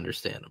that's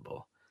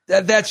understandable.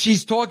 That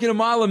she's talking a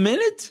mile a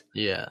minute?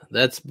 Yeah,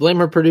 blame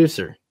her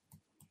producer.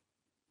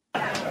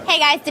 Hey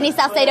guys, Denise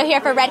Salcedo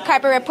here for Red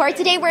Carpet Report.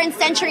 Today we're in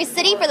Century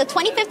City for the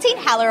 2015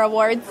 Howler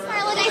Awards.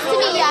 Marla, nice to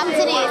meet you. I'm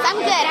Denise. I'm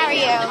good. How are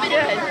you?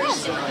 Good.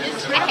 Okay.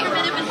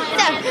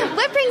 So,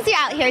 what brings you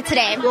out here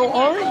today? Well,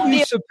 aren't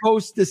you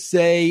supposed to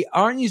say,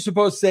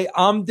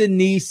 I'm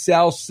Denise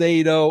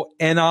Salcedo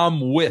and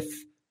I'm with?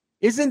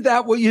 Isn't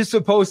that what you're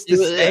supposed to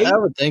say? I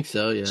would think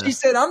so, yeah. She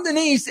said, I'm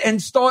Denise,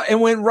 and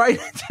went right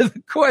into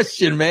the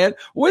question, man.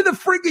 Where the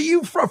frig are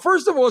you from?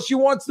 First of all, she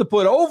wants to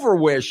put over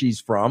where she's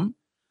from.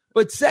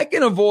 But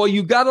second of all,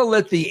 you got to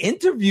let the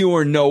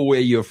interviewer know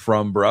where you're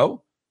from,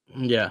 bro.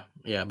 Yeah.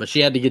 But she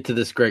had to get to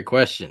this great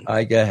question. All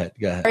right, go ahead.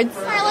 Marla, nice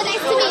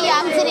to meet you.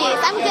 I'm Denise.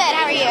 I'm good.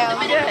 How are you?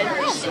 Good.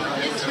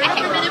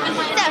 Okay.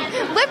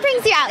 So, what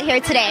brings you out here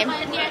today?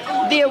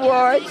 The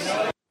awards.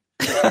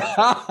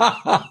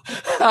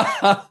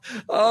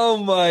 Oh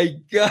my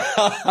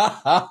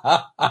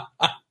God.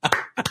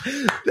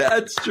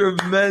 That's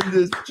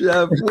tremendous,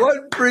 Jeff.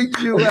 What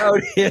brings you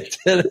out here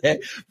today?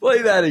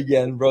 Play that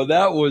again, bro.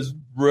 That was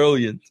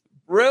brilliant.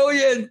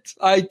 Brilliant,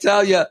 I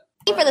tell you.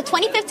 For the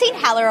 2015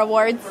 Howler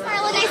Awards.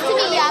 Carla, nice to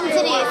meet you. I'm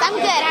Denise. I'm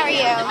good. How are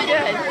you?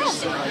 Good.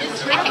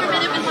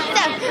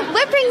 So,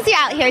 what brings you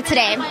out here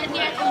today?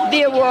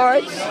 The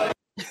awards.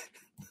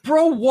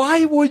 Bro,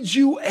 why would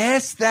you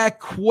ask that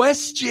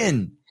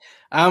question?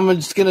 I'm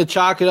just gonna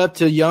chalk it up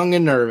to young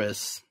and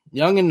nervous.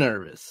 Young and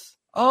nervous.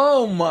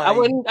 Oh my!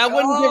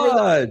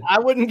 I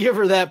wouldn't give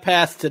her that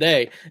pass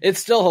today. It's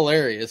still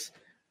hilarious,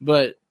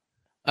 but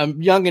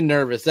I'm young and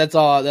nervous. That's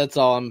all.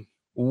 I'm.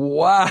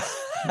 Wow,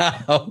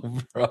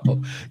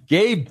 bro.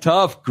 Gabe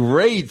Tough,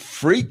 great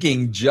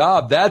freaking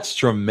job. That's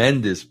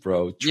tremendous,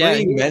 bro.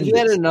 Tremendous. Yeah, he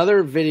had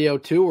another video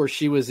too where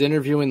she was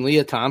interviewing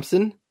Leah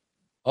Thompson.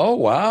 Oh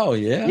wow,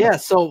 yeah. Yeah,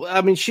 so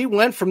I mean she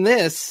went from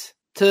this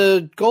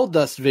to Gold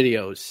Dust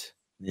videos.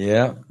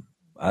 Yeah.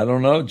 I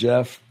don't know,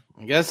 Jeff.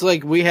 I guess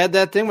like we had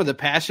that thing where the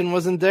passion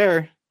wasn't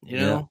there, you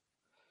know. Yeah.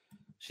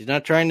 She's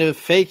not trying to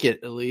fake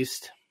it, at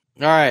least.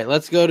 All right,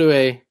 let's go to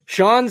a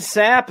Sean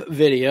Sapp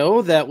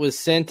video that was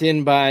sent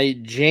in by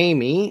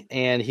Jamie,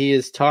 and he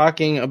is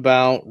talking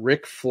about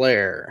Ric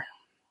Flair.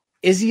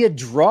 Is he a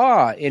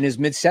draw in his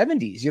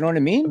mid-70s? You know what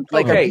I mean?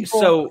 Like, okay,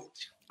 so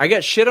I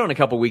got shit on a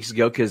couple weeks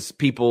ago because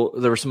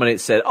there was somebody that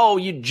said, "Oh,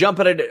 you jump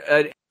at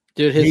it."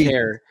 Dude, his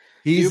hair.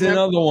 He's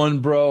another one,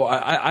 bro.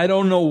 I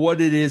don't know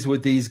what it is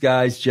with these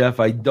guys, Jeff.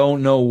 I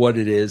don't know what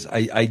it is.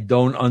 I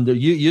don't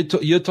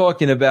you're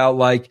talking about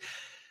like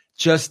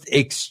just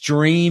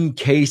extreme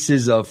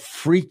cases of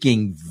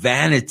freaking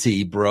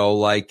vanity, bro.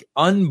 Like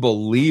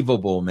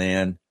unbelievable,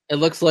 man. It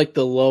looks like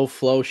the low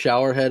flow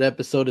showerhead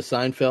episode of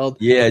Seinfeld.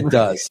 Yeah, it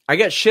does. I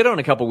got shit on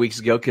a couple weeks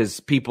ago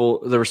because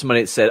there was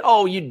somebody that said,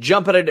 "Oh, you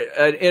jump at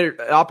an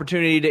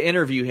opportunity to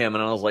interview him,"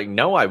 and I was like,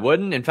 "No, I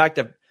wouldn't." In fact,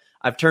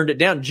 I've turned it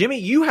down. Jimmy,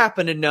 you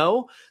happen to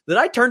know that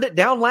I turned it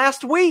down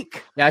last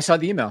week. Yeah, I saw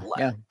the email.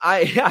 Yeah,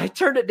 I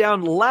turned it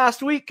down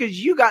last week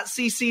because you got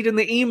CC'd in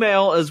the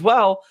email as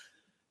well,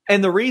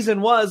 and the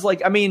reason was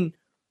like, I mean,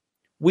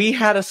 we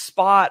had a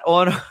spot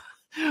on,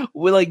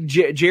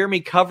 Jeremy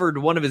covered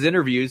one of his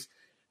interviews.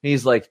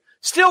 He's like,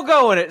 still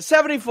going at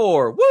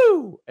 74.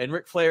 Woo! And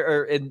Ric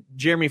Flair and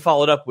Jeremy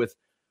followed up with,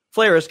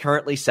 Flair is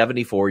currently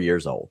 74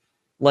 years old.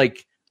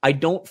 Like, I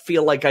don't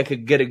feel like I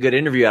could get a good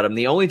interview out of him.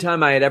 The only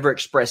time I had ever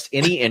expressed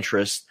any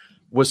interest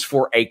was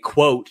for a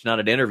quote, not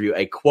an interview,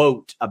 a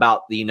quote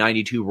about the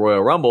 92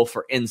 Royal Rumble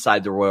for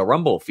Inside the Royal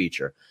Rumble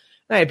feature.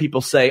 And I had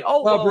people say,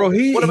 "Oh, well, bro,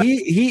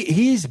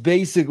 he's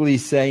basically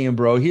saying,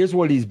 bro, here's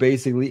what he's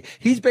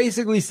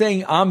basically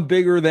saying, I'm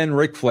bigger than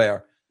Ric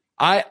Flair.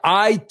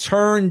 I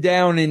turned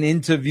down an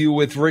interview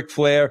with Ric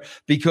Flair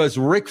because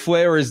Ric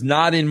Flair is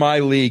not in my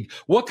league.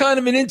 What kind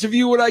of an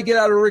interview would I get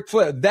out of Ric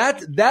Flair?"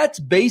 That's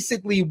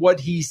basically what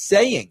he's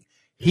saying.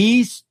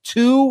 He's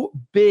too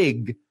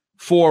big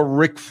for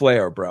Ric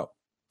Flair, bro.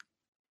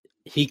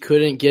 You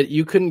couldn't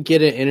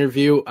get an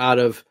interview out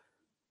of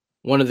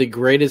one of the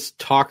greatest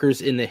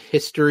talkers in the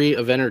history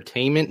of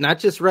entertainment, not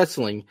just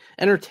wrestling,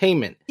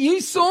 entertainment. You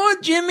saw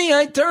it, Jimmy.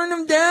 I turned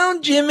him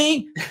down,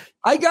 Jimmy.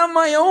 I got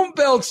my own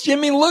belts,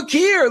 Jimmy. Look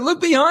here. Look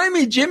behind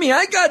me, Jimmy.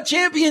 I got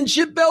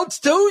championship belts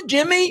too,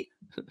 Jimmy.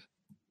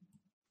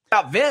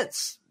 About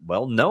Vince?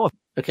 Well, no.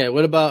 Okay,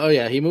 what about,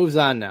 he moves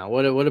on now.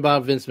 What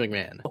about Vince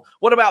McMahon?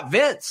 What about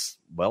Vince?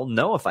 Well,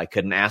 no, if I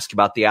couldn't ask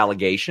about the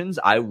allegations,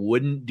 I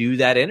wouldn't do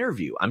that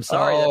interview. I'm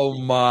sorry. Oh,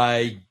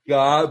 my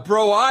God.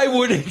 Bro, I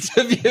would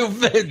interview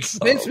Vince.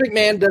 Vince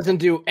McMahon doesn't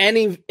do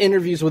any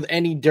interviews with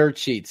any dirt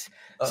sheets.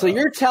 So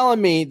you're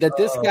telling me that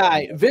this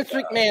guy, Vince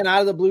McMahon,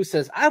 out of the blue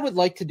says, "I would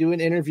like to do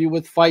an interview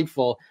with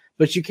Fightful,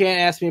 but you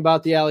can't ask me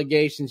about the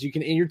allegations.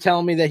 And you're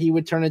telling me that he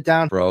would turn it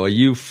down?" Bro, are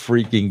you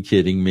freaking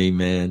kidding me,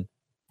 man?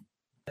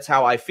 That's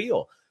how I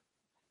feel.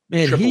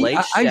 Man,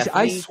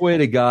 I swear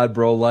to God,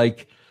 bro,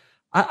 like,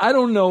 I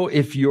don't know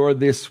if you're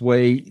this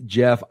way,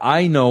 Jeff.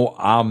 I know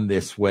I'm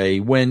this way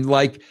when,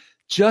 like,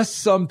 just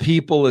some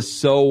people are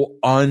so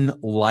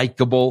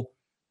unlikable.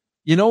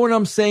 You know what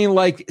I'm saying?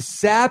 Like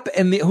Sapp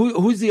and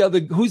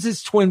who's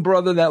his twin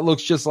brother that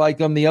looks just like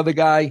him? The other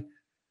guy?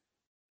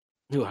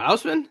 Who,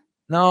 Houseman?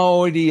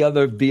 No, the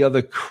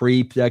other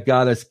creep that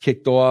got us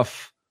kicked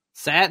off.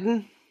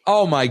 Satin?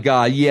 Oh my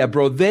God. Yeah,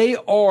 bro. They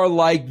are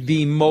like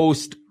the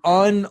most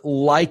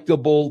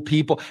unlikable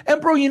people. And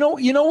bro, you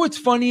know what's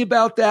funny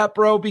about that,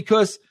 bro?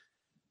 Because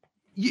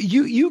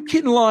you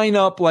can line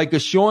up like a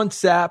Sean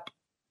Sapp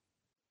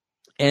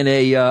and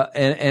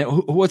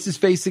and what's his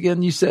face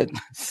again? You said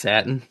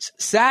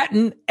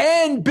Satin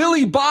and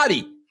Billy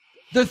Body,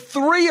 the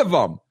three of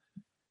them.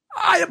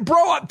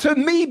 To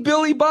me,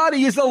 Billy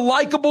Body is a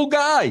likable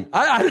guy.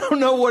 I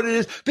don't know what it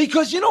is,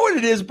 because you know what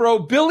it is, bro?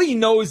 Billy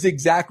knows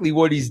exactly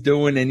what he's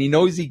doing, and he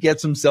knows he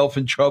gets himself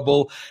in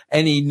trouble,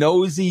 and he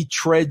knows he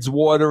treads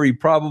water he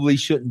probably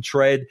shouldn't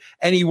tread,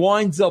 and he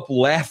winds up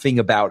laughing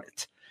about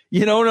it.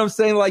 You know what I'm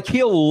saying? Like,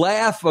 he'll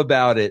laugh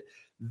about it.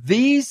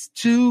 These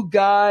two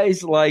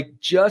guys, like,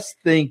 just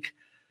think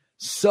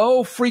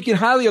so freaking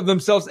highly of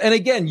themselves. And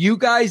again, you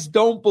guys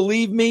don't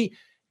believe me.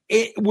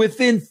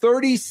 Within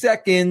 30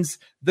 seconds,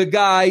 the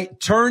guy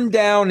turned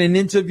down an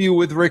interview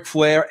with Ric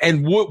Flair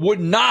and would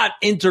not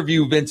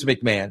interview Vince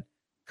McMahon.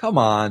 Come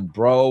on,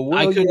 bro.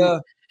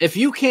 If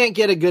you can't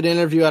get a good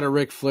interview out of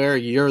Ric Flair,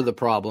 you're the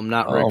problem,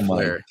 not Ric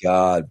Flair. Oh, my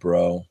God,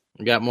 bro.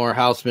 We got more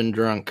Houseman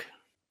drunk.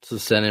 This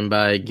was sent in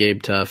by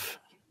Gabe Tuff.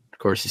 Of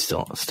course, he's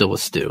still with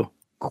Stu.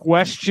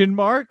 Question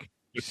mark?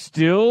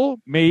 Still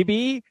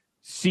maybe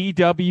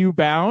CW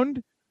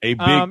bound? A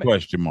big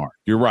question mark.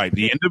 You're right.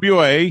 The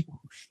NWA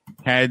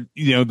had,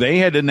 they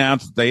had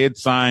announced that they had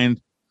signed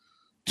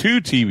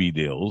 2 TV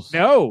deals.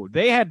 No,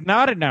 they had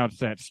not announced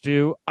that,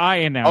 Stu. I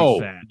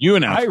announced that. You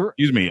announced it.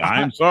 Excuse me.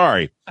 I'm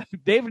sorry.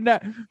 They've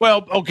not.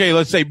 Well, okay,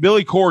 let's say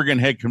Billy Corgan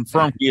had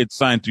confirmed he had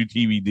signed 2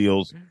 TV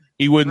deals.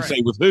 He wouldn't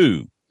say with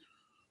who.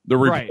 The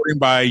reporting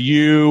by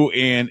you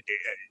and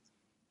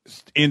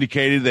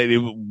indicated that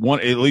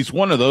at least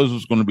one of those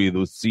was going to be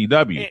the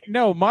CW.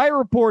 No, my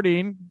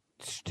reporting,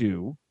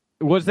 Stu,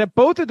 was that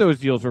both of those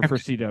deals were for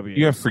CW.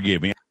 You have to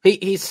forgive me.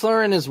 He's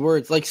slurring his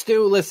words. Like,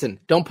 Stu, listen,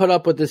 don't put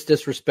up with this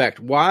disrespect.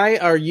 Why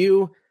are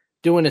you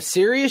doing a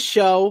serious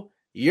show?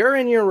 You're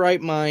in your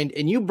right mind,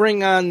 and you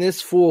bring on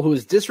this fool who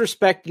is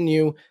disrespecting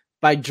you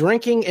by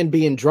drinking and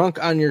being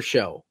drunk on your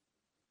show.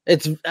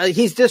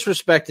 He's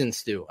disrespecting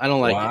Stu. I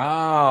don't like it.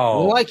 Wow. I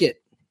don't like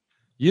it.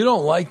 You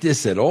don't like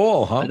this at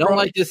all, huh? I don't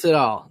like this at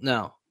all.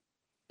 No.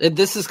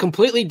 This is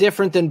completely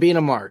different than being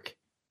a mark.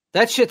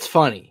 That shit's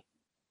funny.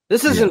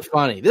 This isn't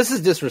funny. This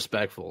is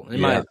disrespectful, in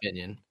my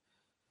opinion.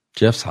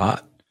 Jeff's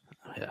hot.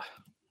 Yeah.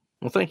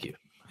 Well, thank you.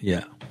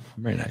 Yeah.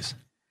 Very nice.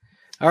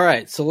 All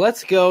right. So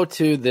let's go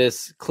to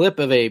this clip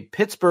of a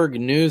Pittsburgh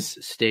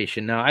news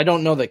station. Now, I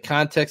don't know the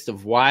context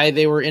of why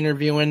they were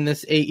interviewing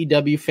this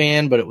AEW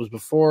fan, but it was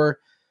before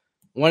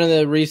one of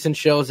the recent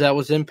shows that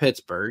was in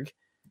Pittsburgh.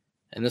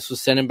 And this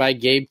was sent in by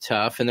Gabe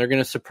Tuff, and they're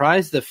going to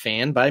surprise the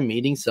fan by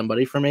meeting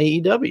somebody from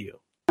AEW.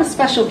 A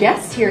special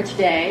guest here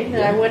today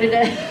that I wanted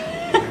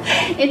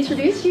to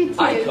introduce you to.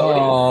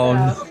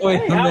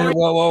 Wait a minute.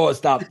 Whoa,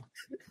 stop.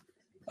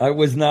 I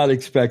was not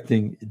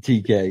expecting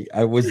TK.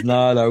 I was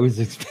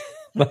expecting.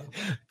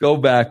 Go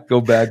back.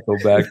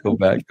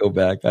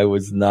 I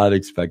was not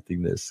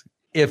expecting this.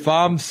 If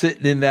I'm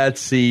sitting in that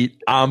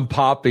seat, I'm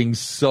popping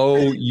so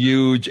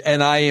huge,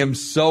 and I am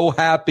so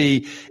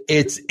happy.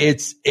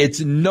 It's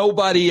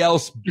nobody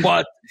else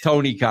but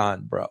Tony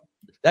Khan, bro.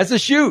 That's a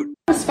shoot.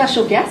 A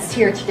special guest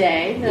here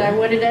today that I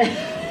wanted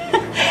to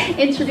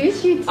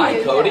introduce you to.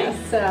 Hi, Cody.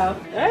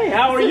 Hey,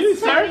 how are you,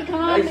 sir?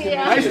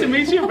 Nice to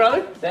meet you,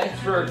 brother. Thanks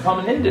for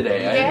coming in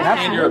today. I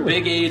understand you're a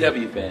big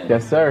AEW fan.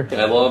 Yes, sir.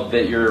 I love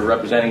that you're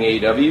representing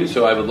AEW,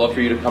 so I would love for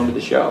you to come to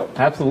the show.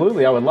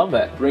 Absolutely, I would love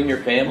that. Bring your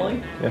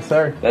family? Yes,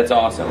 sir. That's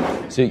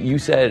awesome. So you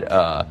said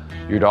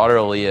your daughter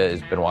Aaliyah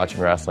has been watching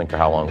wrestling for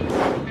how long?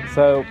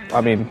 So,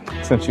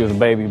 since she was a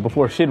baby,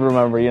 before she'd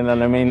remember, you know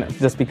what I mean?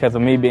 Just because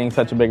of me being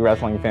such a big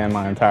wrestling fan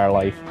my entire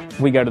life.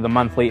 We go to the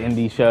monthly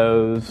indie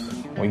shows.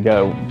 We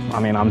go,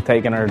 I'm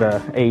taking her to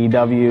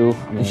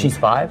AEW. She's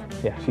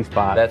 5? Yeah, she's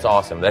 5. That's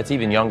awesome. That's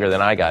even younger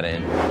than I got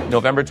in.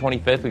 November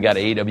 25th, we got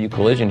AEW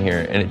Collision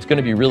here, and it's going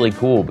to be really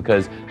cool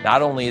because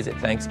not only is it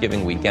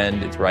Thanksgiving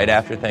weekend, it's right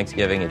after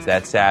Thanksgiving, it's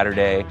that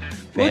Saturday,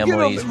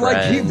 families,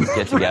 friends,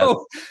 get together.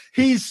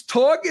 He's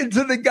talking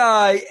to the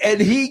guy, and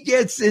he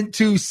gets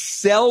into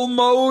cell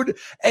mode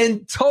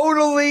and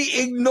totally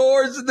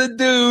ignores the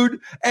dude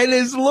and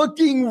is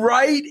looking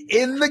right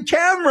in the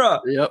camera.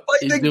 Yep.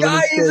 Like the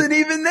guy isn't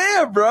even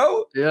there,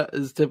 bro. Yeah,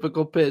 his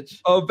typical pitch.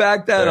 Oh,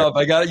 back that up.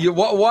 I got you.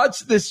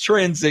 Watch this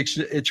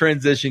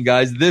transition,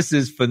 guys. This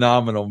is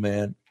phenomenal,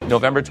 man.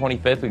 November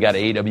 25th, we got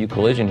AEW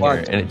Collision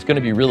here, and it's going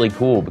to be really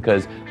cool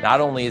because not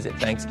only is it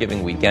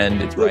Thanksgiving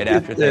weekend, it's right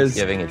after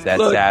Thanksgiving, it's that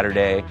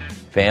Saturday,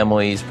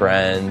 families,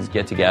 friends,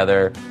 get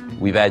together.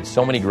 We've had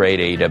so many great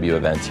AEW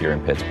events here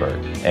in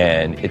Pittsburgh,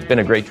 and it's been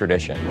a great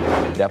tradition.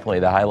 Definitely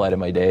the highlight of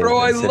my day. Bro,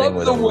 I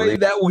love the way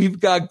that we've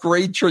got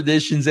great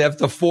traditions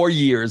after 4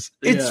 years.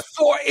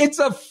 It's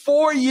a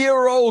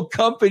 4-year-old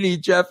company,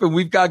 Jeff, and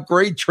we've got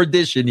great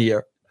tradition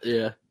here.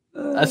 Yeah.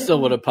 I still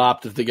would have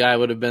popped if the guy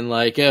would have been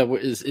like,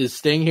 is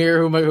Sting here?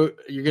 Who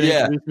you're going to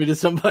introduce me to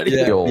somebody?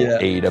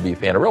 AEW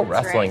fan, a real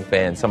wrestling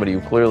fan, somebody who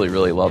clearly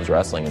really loves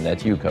wrestling, and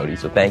that's you, Cody.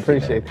 So thank you.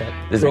 Appreciate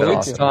that. This is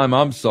it's time.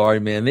 I'm sorry,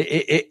 man.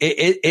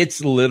 It's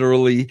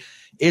literally,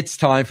 it's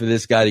time for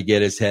this guy to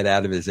get his head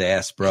out of his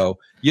ass, bro.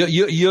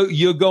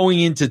 You're going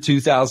into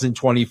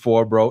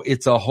 2024, bro.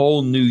 It's a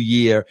whole new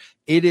year.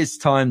 It is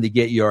time to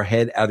get your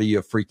head out of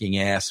your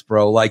freaking ass,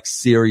 bro. Like,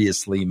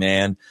 seriously,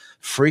 man.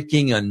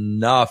 Freaking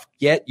enough.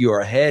 Get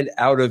your head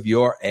out of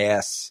your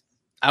ass.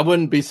 I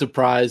wouldn't be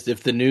surprised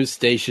if the news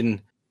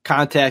station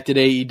contacted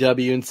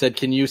AEW and said,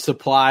 can you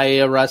supply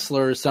a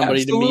wrestler or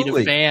somebody to meet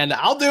a fan?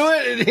 I'll do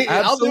it.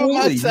 I'll do it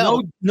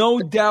myself. No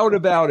doubt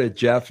about it,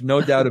 Jeff.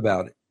 No doubt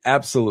about it.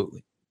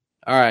 Absolutely.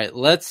 All right,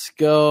 let's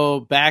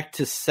go back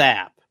to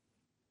Sapp.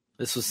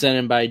 This was sent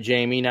in by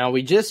Jamie. Now,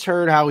 we just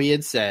heard how he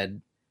had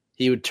said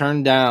he would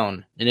turn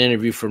down an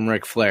interview from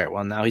Ric Flair.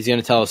 Well, now he's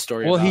going to tell a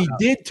story about he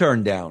did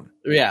turn down.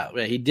 Yeah,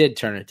 he did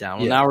turn it down.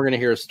 Well, now we're going to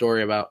hear a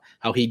story about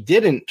how he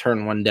didn't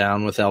turn one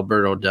down with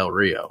Alberto Del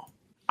Rio.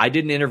 I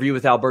did an interview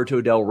with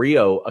Alberto Del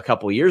Rio a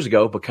couple of years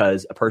ago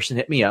because a person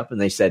hit me up and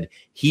they said,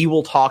 he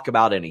will talk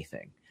about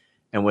anything.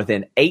 And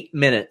within 8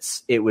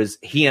 minutes, it was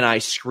he and I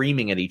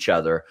screaming at each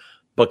other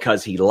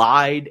because he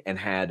lied and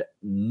had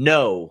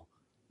no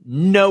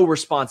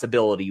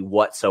responsibility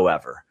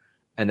whatsoever.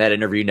 And that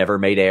interview never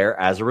made air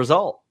as a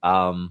result.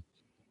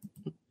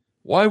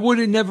 Why would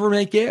it never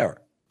make air?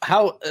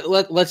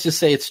 Let's just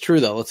say it's true,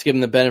 though. Let's give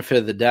him the benefit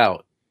of the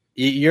doubt.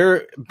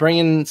 You're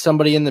bringing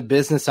somebody in the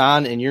business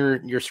on and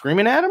you're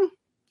screaming at him?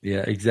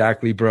 Yeah,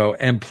 exactly, bro.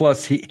 And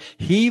plus,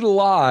 he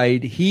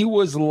lied. He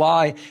was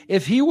lying.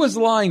 If he was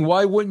lying,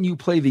 why wouldn't you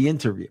play the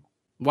interview?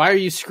 Why are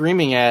you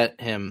screaming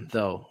at him,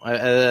 though?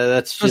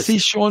 That's just...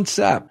 he's Sean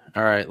Sapp.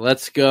 All right,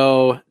 let's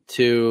go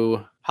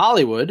to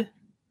Hollywood.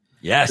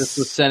 Yes. This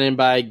was sent in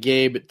by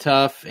Gabe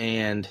Tuff,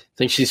 and I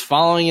think she's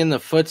following in the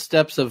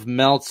footsteps of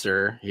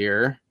Meltzer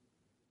here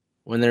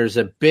when there's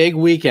a big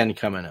weekend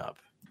coming up.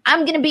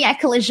 I'm going to be at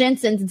Collision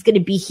since it's going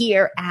to be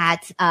here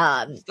at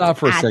Stop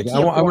for a second.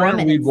 I want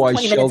to read why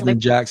Sheldon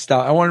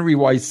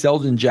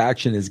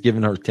Jackson has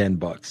given her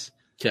 $10.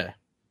 Okay.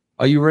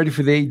 Are you ready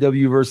for the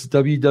AEW versus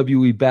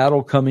WWE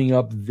battle coming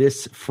up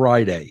this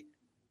Friday?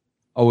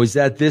 Oh, is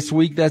that this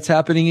week that's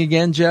happening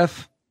again,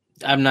 Jeff?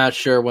 I'm not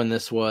sure when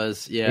this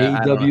was. Yeah.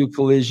 AEW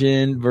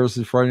Collision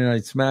versus Friday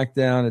Night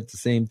SmackDown at the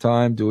same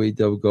time. Do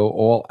AEW go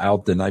all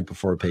out the night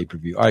before a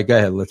pay-per-view? All right, go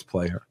ahead. Let's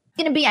play her.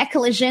 Going to be at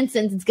Collision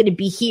since it's going to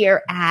be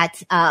here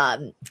at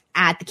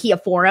the Kia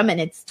Forum, and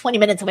it's 20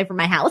 minutes away from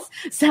my house.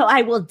 So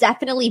I will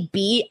definitely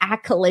be at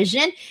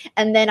Collision,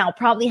 and then I'll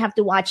probably have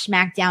to watch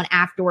SmackDown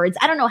afterwards.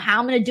 I don't know how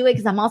I'm going to do it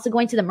because I'm also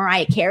going to the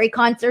Mariah Carey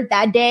concert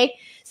that day.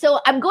 So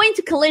I'm going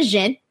to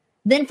Collision.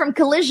 Then from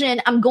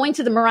Collision, I'm going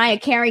to the Mariah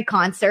Carey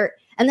concert.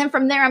 And then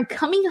from there, I'm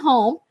coming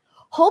home,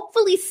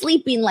 hopefully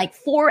sleeping like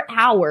 4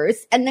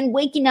 hours, and then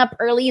waking up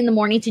early in the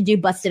morning to do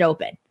Busted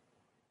Open.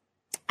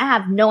 I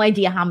have no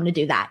idea how I'm going to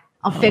do that.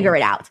 I'll figure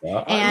it out.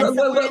 And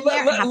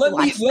let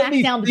me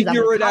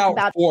figure it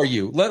out for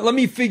you. Let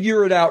me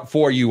figure it out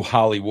for you,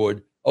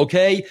 Hollywood.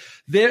 Okay?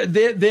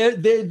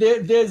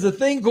 There's a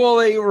thing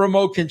called a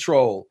remote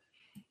control.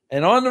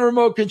 And on the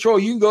remote control,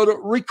 you can go to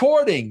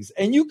recordings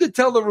and you could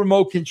tell the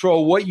remote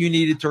control what you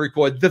needed to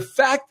record. The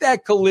fact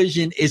that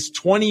Collision is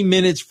 20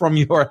 minutes from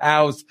your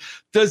house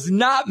does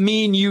not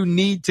mean you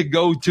need to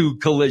go to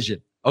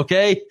Collision.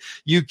 Okay.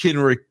 You can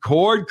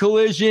record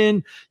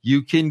Collision.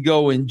 You can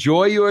go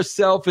enjoy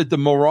yourself at the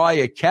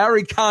Mariah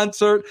Carey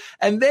concert.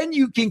 And then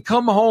you can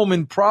come home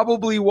and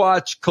probably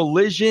watch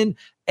Collision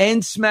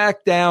and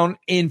SmackDown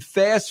in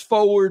fast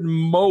forward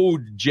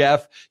mode,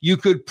 Jeff. You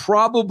could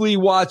probably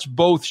watch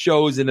both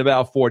shows in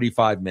about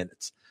 45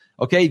 minutes.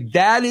 Okay.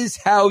 That is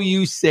how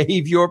you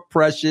save your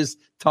precious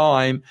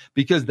time,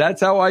 because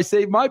that's how I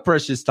save my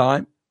precious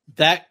time.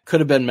 That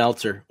could have been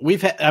Meltzer.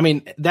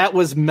 That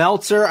was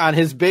Meltzer on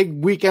his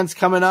big weekends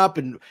coming up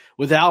and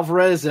with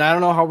Alvarez, and I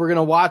don't know how we're going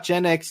to watch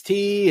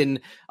NXT, and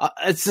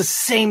it's the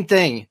same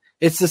thing.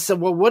 It's the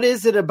what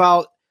is it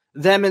about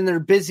them and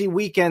their busy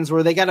weekends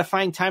where they got to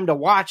find time to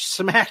watch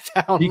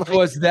SmackDown?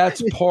 Because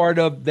that's part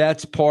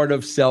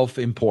of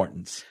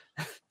self-importance.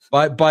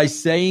 By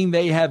saying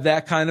they have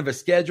that kind of a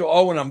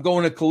schedule, and I'm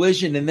going to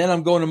Collision, and then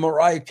I'm going to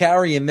Mariah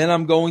Carey, and then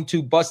I'm going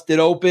to Busted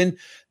Open,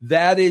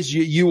 that is,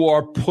 you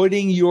are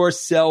putting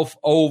yourself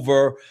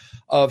over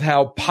of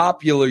how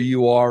popular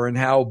you are and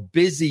how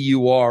busy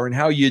you are and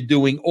how you're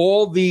doing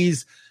all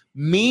these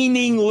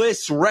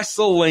meaningless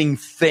wrestling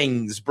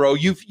things, bro.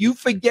 You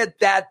forget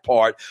that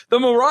part. The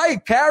Mariah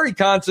Carey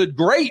concert,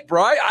 great,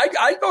 bro.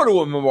 I go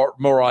to a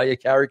Mariah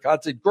Carey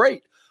concert,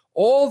 great.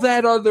 All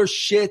that other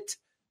shit,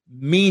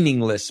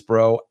 meaningless,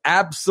 bro.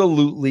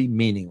 Absolutely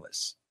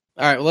meaningless.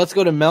 All right, well, let's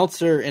go to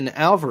Meltzer and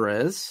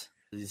Alvarez.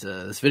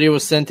 This video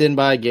was sent in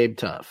by Gabe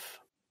Tuff.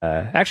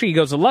 Actually, he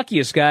goes, the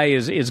luckiest guy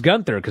is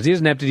Gunther because he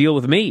doesn't have to deal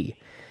with me.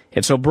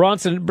 And so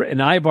Bronson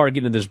and Ivar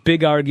get into this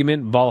big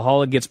argument.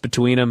 Valhalla gets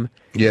between them.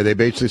 Yeah, they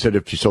basically said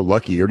if you're so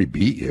lucky, he already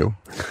beat you.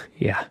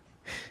 Yeah.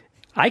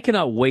 I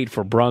cannot wait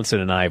for Bronson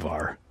and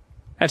Ivar.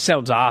 That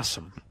sounds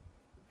awesome.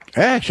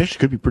 Actually,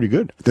 could be pretty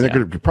good. Then they're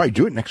going to probably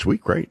do it next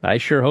week, right? I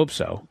sure hope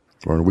so.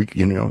 Or in a week,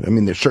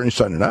 they're certainly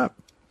setting it up.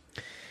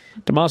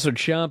 Tommaso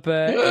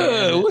Ciampa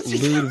and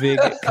Ludwig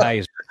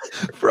Kaiser.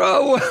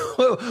 Bro,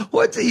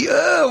 what's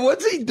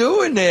he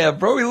doing there,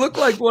 bro? He looked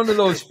like one of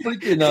those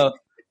freaking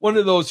one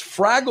of those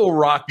Fraggle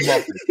Rock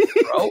muppets,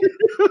 bro.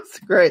 It's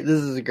great. This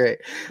is great.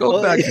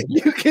 Go back.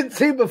 You can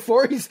see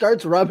before he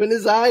starts rubbing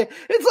his eye,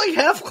 it's like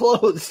half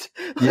closed.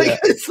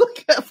 It's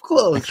like half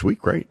closed. Next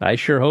week, right? I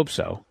sure hope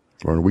so.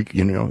 Or in a week,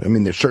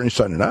 they're certainly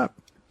setting it up.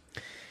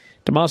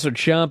 Tommaso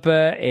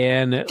Ciampa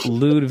and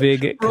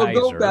Ludwig Bro,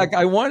 Kaiser. Go back.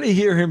 I want to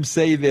hear him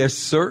say they're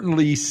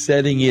certainly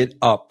setting it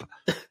up.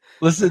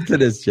 Listen to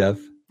this, Jeff.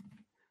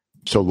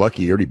 So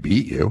lucky he already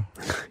beat you.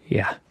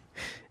 Yeah.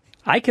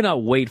 I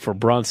cannot wait for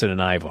Bronson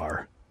and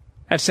Ivar.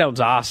 That sounds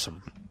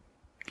awesome.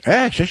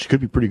 Actually,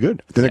 could be pretty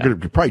good. Then they're going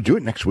to probably do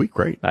it next week,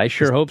 right? I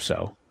sure hope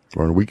so.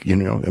 Or in a week,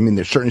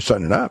 they're certainly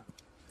setting it up.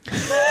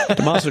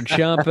 Tommaso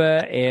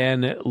Ciampa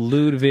and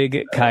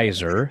Ludwig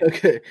Kaiser.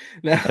 Okay.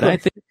 Now, and I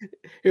think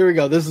Here we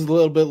go. This is a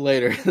little bit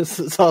later. This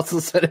is also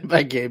sent in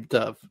by Gabe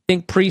Tuff. I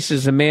think Priest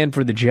is a man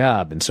for the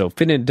job, and so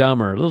Finn and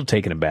Dom are a little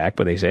taken aback,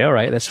 but they say, "All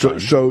right, that's fine."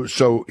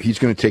 So he's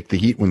going to take the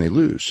heat when they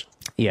lose.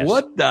 Yes.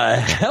 What the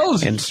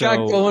hell's got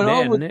going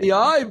on with the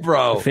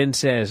eyebrow? Finn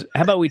says,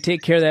 "How about we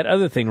take care of that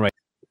other thing right?"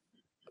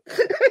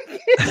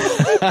 I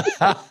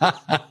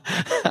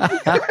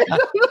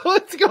don't know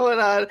what's going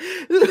on.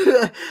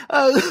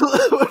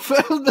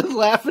 I've been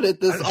laughing at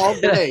this all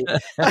day.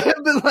 I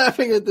have been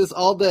laughing at this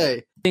all day.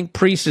 I think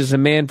Priest is a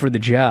man for the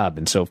job,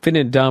 and so Finn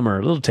and Dom are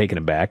a little taken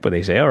aback, but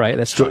they say, "All right,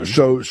 that's fine."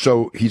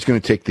 So he's going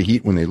to take the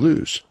heat when they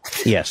lose.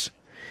 Yes.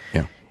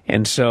 Yeah.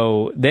 And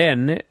so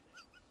then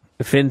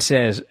Finn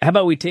says, "How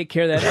about we take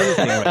care of that other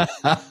thing right?"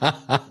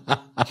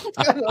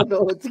 I don't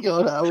know what's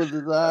going on with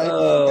his eye.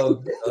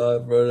 Oh,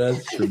 God, bro,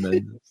 that's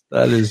tremendous.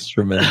 That is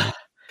tremendous.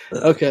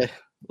 Okay,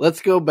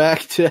 let's go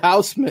back to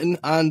Houseman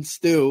on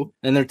Stu,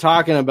 and they're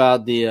talking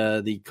about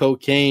the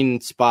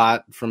cocaine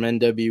spot from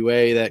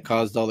NWA that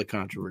caused all the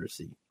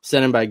controversy.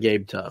 Sent in by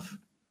Gabe Tuff.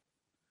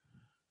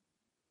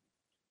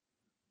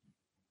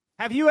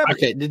 Have you ever?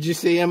 Okay, did you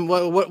see him?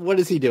 What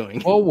is he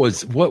doing?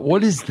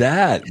 What is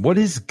that? What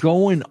is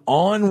going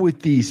on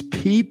with these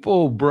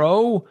people,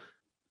 bro?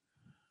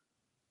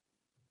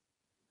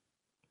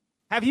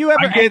 Have you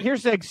ever?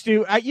 Here's like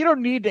Stu. You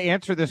don't need to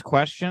answer this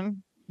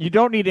question. You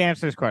don't need to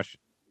answer this question.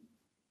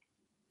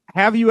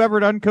 Have you ever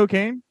done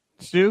cocaine,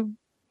 Stu?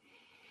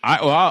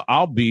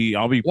 I'll be.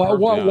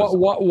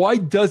 Why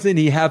doesn't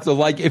he have to?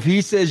 Like, if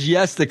he says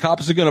yes, the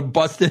cops are going to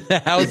bust in the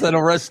house and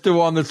arrest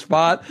Stu on the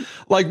spot.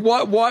 Like,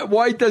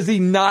 why does he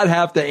not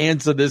have to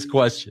answer this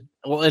question?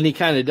 Well, and he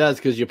kind of does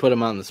because you put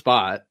him on the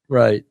spot,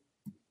 right?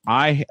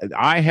 I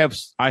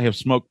have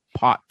smoked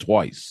pot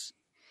twice.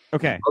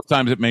 Okay. Both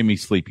times it made me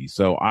sleepy,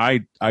 so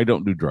I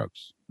don't do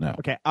drugs. No.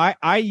 Okay.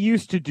 I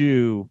used to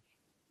do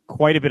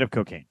quite a bit of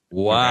cocaine.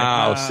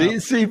 Wow. Okay.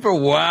 See,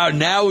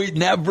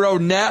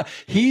 now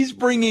he's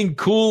bringing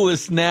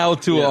coolest now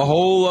to a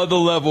whole other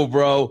level,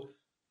 bro.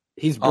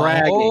 He's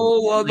bragging. A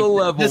whole other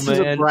level, this man.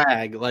 This is a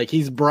brag. Like,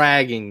 he's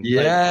bragging.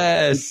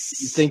 Yes. Like,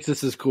 he thinks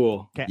this is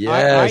cool. Okay.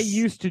 Yes. I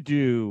used to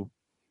do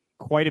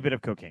quite a bit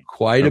of cocaine.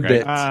 Quite a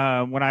bit.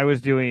 When I was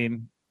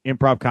doing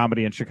improv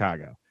comedy in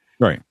Chicago.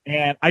 Right.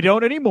 And I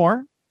don't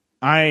anymore.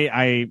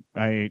 I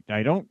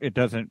don't. It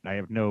doesn't. I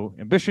have no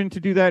ambition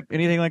to do that,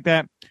 anything like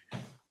that.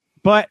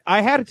 But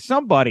I had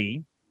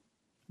somebody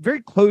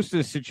very close to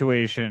the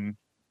situation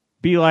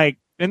be like,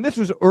 and this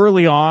was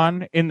early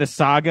on in the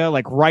saga,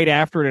 like right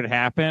after it had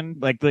happened,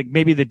 like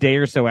maybe the day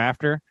or so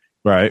after.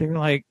 Right. They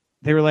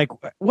were like,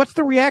 what's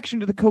the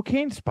reaction to the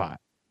cocaine spot?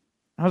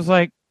 I was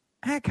like,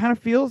 it kind of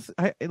feels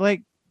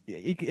like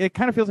it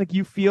kind of feels like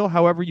you feel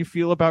however you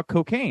feel about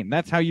cocaine.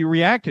 That's how you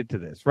reacted to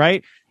this,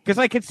 right? Because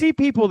I could see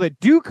people that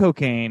do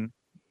cocaine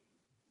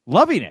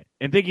loving it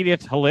and thinking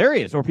it's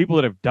hilarious, or people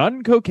that have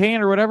done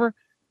cocaine or whatever.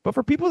 But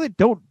for people that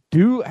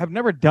have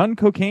never done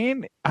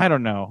cocaine, I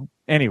don't know.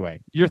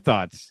 Anyway, your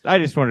thoughts. I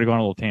just wanted to go on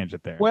a little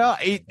tangent there. Well,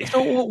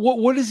 so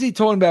what is he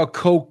talking about?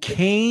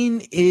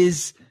 Cocaine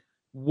is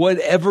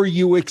whatever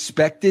you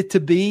expect it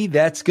to be.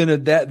 That's gonna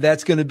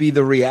be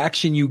the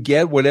reaction you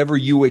get. Whatever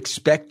you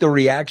expect the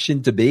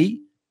reaction to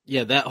be.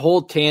 Yeah, that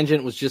whole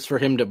tangent was just for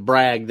him to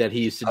brag that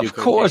he used to do cocaine.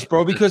 Of course,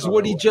 bro, because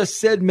what he just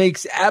said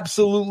makes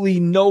absolutely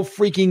no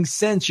freaking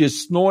sense. You're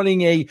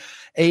snorting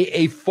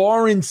a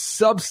foreign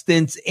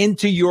substance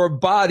into your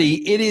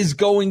body. It is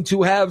going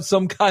to have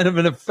some kind of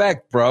an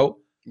effect, bro.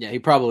 Yeah, he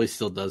probably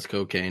still does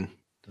cocaine.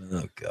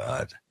 Oh,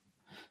 God.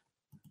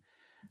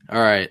 All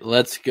right,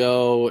 let's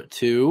go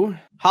to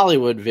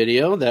Hollywood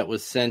video that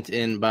was sent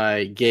in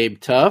by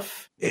Gabe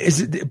Tuff. Is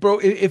it, bro?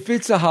 If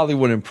it's a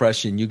Hollywood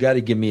impression, you got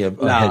to give me a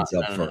heads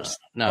up first.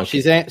 No,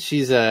 okay.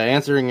 she's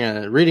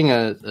reading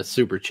a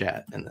super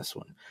chat in this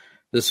one.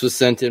 This was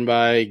sent in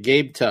by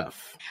Gabe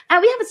Tuff. We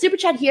have a super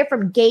chat here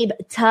from Gabe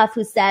Tuff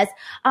who says,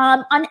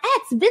 on X,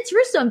 Vince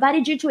Russo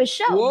invited you to his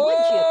show. Whoa,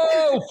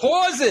 would you?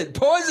 Pause it.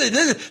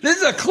 This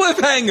is a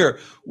cliffhanger.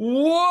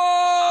 Whoa.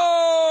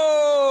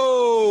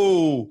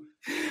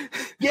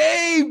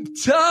 Gabe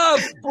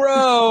Tuff,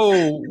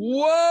 bro.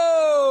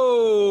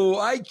 Whoa.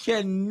 I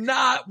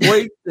cannot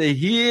wait to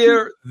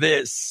hear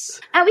this.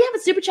 We have a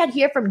super chat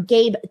here from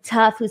Gabe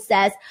Tuff who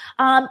says,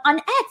 on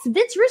X,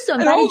 Vince Russo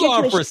invited you to his show.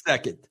 Hold on for a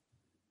second.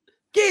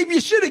 Gabe,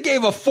 you should have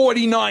gave her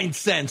 49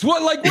 cents.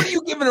 What are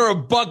you giving her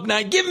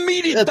 $1.09? Give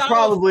me the That's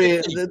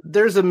probably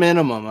there's a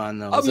minimum on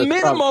those. A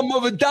minimum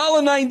of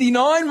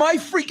 $1.99. My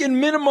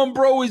freaking minimum,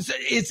 bro, is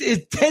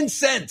 10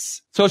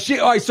 cents. So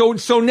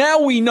so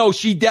now we know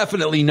she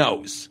definitely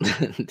knows,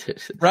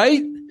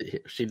 right?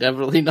 She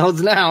definitely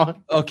knows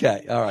now.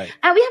 Okay, all right.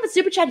 We have a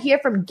super chat here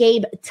from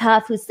Gabe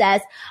Tuff who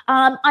says,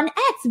 on X,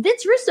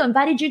 Vince Russo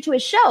invited you to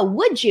his show.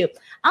 Would you?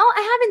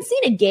 I haven't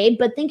seen it, Gabe,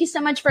 but thank you so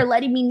much for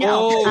letting me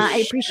know.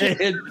 I appreciate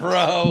it,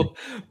 bro.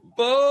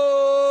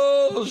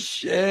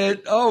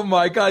 Bullshit. Oh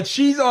my God.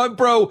 She's on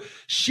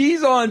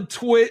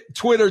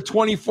Twitter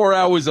 24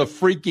 hours a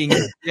freaking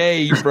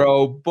day,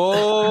 bro.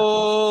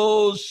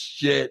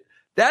 Bullshit.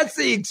 That's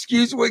the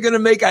excuse we're going to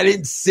make. I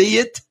didn't see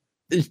it.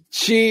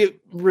 She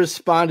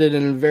responded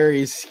in a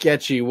very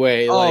sketchy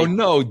way. Oh,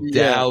 no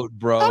doubt,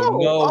 bro.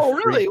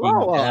 Really?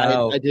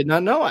 I did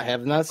not know. I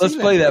have not seen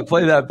Let's play that.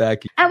 Play that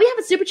back. We have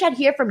a super chat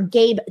here from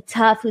Gabe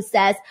Tuff who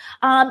says,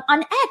 on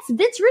X,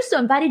 Vince Russo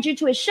invited you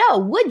to his show.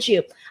 Would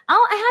you?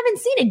 I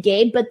haven't seen it,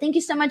 Gabe, but thank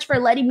you so much for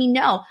letting me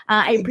know.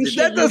 I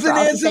appreciate that. Doesn't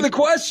answer the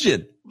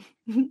question.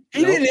 He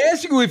didn't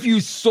ask you if you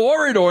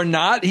saw it or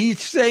not.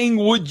 He's saying,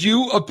 would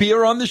you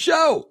appear on the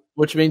show?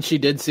 Which means she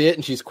did see it,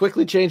 and she's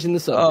quickly changing the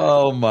subject.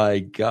 Oh, my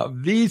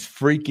God. These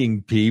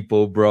freaking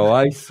people, bro.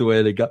 I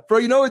swear to God. Bro,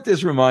 you know what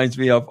this reminds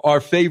me of? Our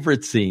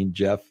favorite scene,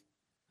 Jeff.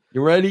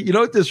 You ready? You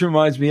know what this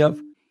reminds me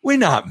of? We're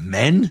not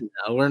men.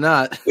 No, we're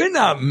not. We're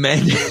not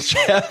men,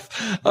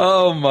 Jeff.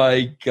 Oh,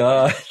 my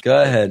God.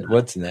 Go ahead.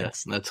 What's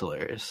next? That's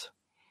hilarious.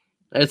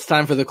 It's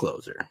time for the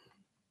closer.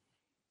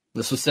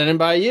 This was sent in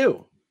by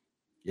you.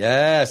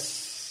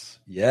 Yes.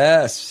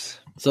 Yes.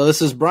 So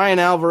this is Bryan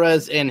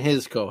Alvarez and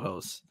his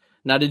co-host.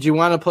 Now, did you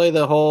want to play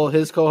the whole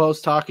his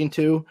co-host talking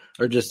to,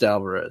 or just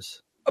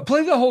Alvarez?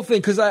 Play the whole thing,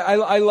 because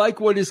I like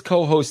what his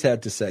co-host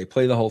had to say.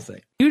 Play the whole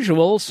thing.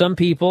 Usual, some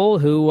people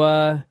who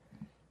are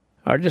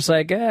just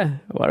like, why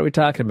are we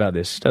talking about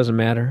this? Doesn't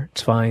matter.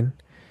 It's fine.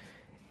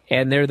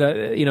 And they're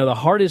the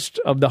hardest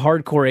of the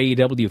hardcore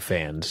AEW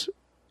fans.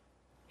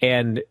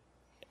 And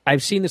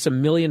I've seen this a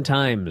million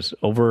times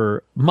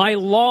over my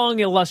long,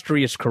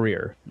 illustrious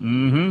career.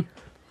 Mm-hmm.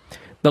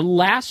 The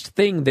last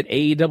thing that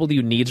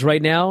AEW needs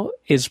right now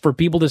is for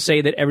people to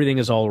say that everything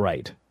is all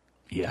right.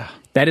 Yeah.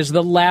 That is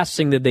the last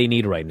thing that they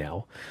need right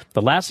now.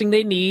 The last thing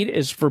they need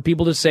is for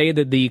people to say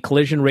that the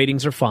Collision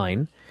ratings are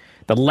fine.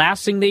 The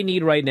last thing they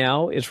need right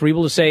now is for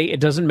people to say it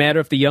doesn't matter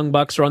if the Young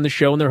Bucks are on the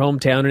show in their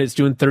hometown and it's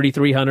doing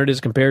 3,300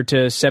 as compared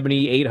to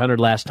 7,800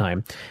 last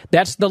time.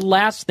 That's the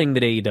last thing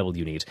that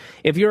AEW needs.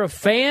 If you're a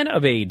fan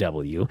of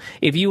AEW,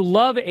 if you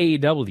love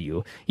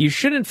AEW, you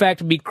should in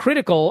fact be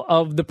critical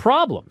of the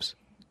problems.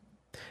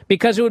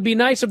 Because it would be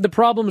nice if the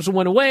problems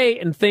went away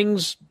and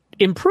things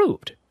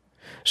improved.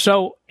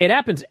 So it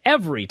happens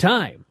every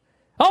time.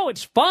 Oh,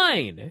 it's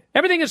fine.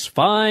 Everything is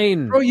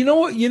fine. Bro, you know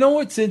what? You know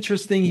what's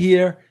interesting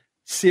here?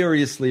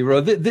 Seriously,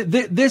 bro.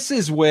 This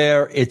is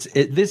where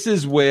this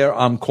is where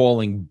I'm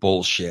calling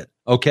bullshit.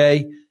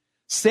 Okay?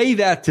 Say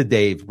that to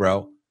Dave,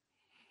 bro.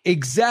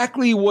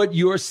 Exactly what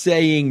you're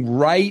saying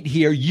right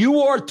here.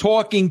 You are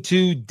talking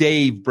to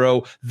Dave,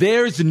 bro.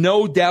 There's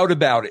no doubt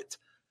about it.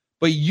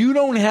 But you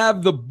don't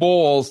have the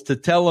balls to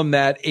tell him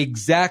that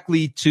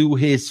exactly to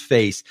his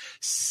face.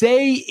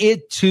 Say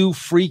it to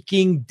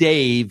freaking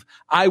Dave.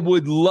 I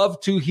would love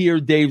to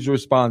hear Dave's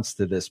response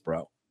to this,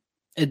 bro.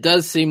 It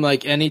does seem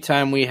like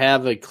anytime we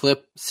have a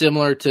clip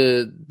similar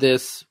to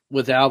this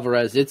with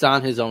Alvarez, it's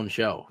on his own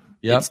show.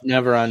 Yep. It's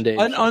never on Dave.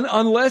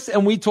 Unless,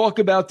 and we talk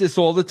about this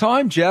all the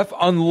time, Jeff,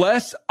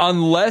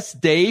 unless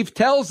Dave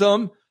tells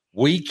him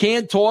we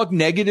can't talk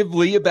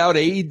negatively about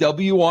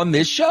AEW on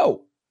this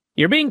show.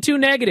 You're being too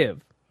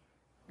negative.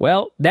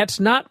 Well, that's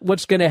not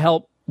what's going to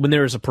help when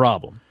there is a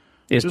problem,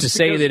 is just to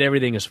say that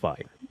everything is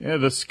fine. Yeah,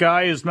 the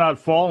sky is not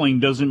falling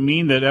doesn't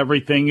mean that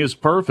everything is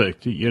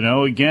perfect. You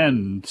know,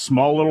 again,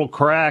 small little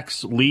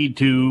cracks lead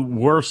to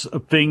worse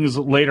things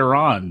later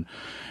on.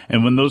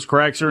 And when those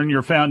cracks are in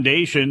your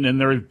foundation, and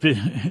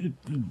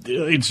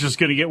it's just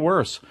going to get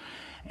worse.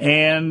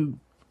 And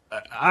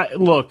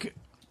look,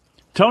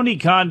 Tony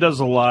Khan does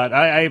a lot.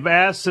 I've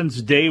asked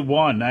since day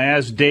one. I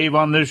asked Dave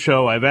on this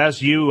show. I've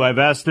asked you. I've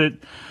asked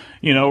it,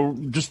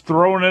 just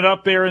throwing it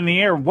up there in the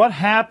air. What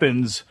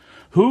happens?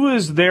 Who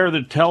is there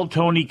to tell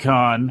Tony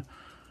Khan,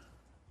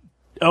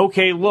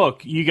 okay,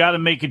 look, you got to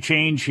make a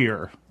change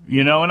here?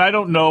 And I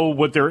don't know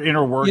what their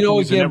inner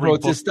workings. Again, bro,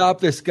 to stop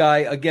this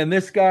guy,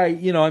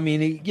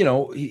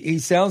 he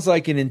sounds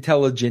like an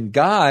intelligent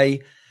guy,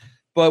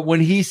 but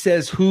when he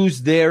says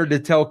who's there to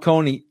tell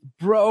Tony,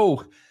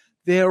 bro,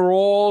 they're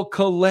all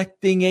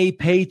collecting a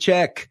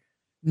paycheck.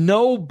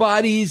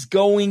 Nobody's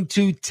going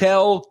to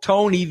tell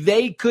Tony.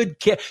 They could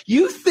care.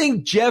 You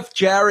think Jeff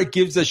Jarrett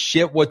gives a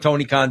shit what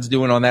Tony Khan's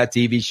doing on that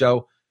TV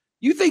show?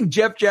 You think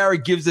Jeff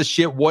Jarrett gives a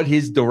shit what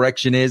his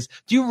direction is?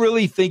 Do you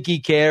really think he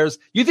cares?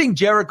 You think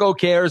Jericho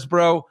cares,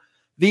 bro?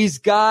 These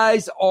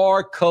guys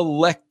are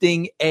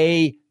collecting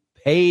a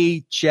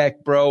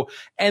paycheck, bro.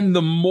 And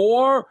the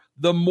more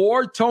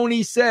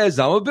Tony says,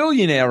 I'm a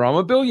billionaire, I'm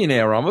a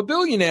billionaire, I'm a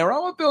billionaire,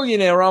 I'm a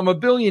billionaire, I'm a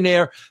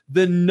billionaire,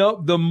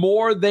 the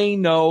more they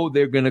know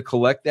they're going to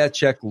collect that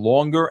check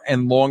longer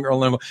and longer and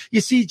longer.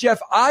 You see, Jeff,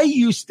 I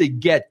used to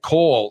get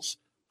calls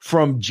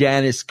from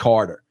Janice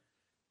Carter.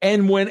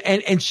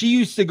 And she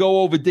used to go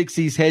over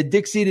Dixie's head.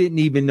 Dixie didn't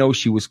even know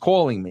she was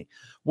calling me.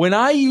 When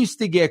I used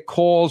to get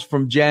calls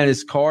from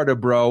Janice Carter,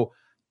 bro,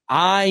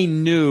 I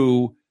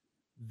knew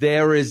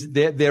there is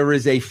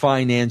a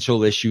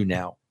financial issue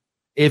now.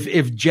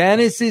 If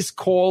Janice is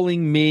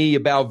calling me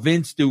about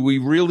Vince, do we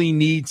really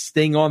need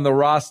Sting on the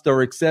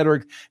roster, et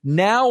cetera?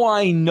 Now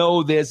I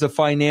know there's a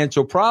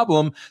financial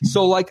problem.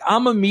 So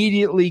I'm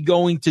immediately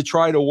going to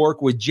try to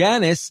work with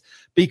Janice,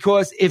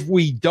 because if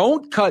we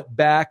don't cut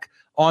back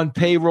on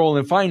payroll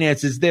and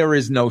finances, there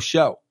is no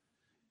show.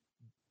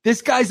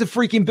 This guy's a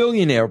freaking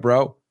billionaire,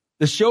 bro.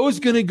 The show is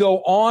going to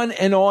go on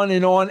and on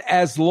and on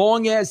as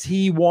long as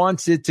he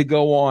wants it to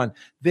go on.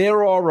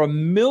 There are a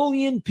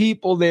million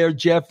people there,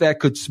 Jeff, that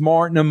could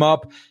smarten him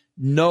up.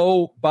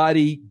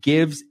 Nobody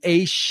gives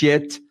a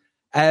shit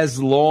as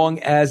long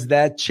as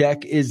that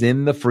check is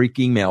in the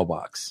freaking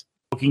mailbox.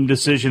 Booking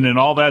decision and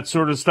all that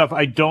sort of stuff.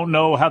 I don't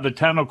know how the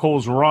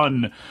tentacles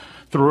run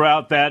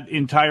throughout that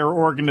entire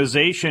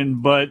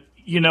organization, but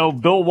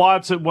Bill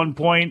Watts at one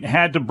point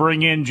had to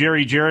bring in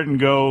Jerry Jarrett and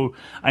go,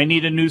 I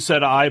need a new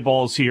set of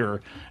eyeballs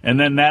here. And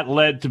then that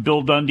led to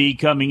Bill Dundee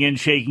coming in,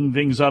 shaking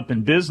things up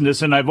in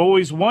business. And I've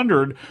always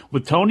wondered,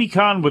 with Tony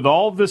Khan, with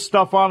all this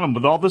stuff on him,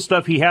 with all the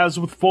stuff he has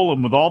with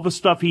Fulham, with all the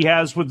stuff he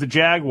has with the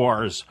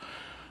Jaguars,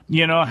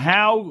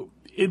 how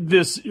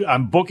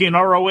I'm booking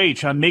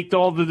ROH, I make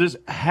all of this.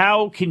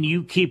 How can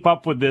you keep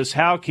up with this?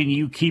 How can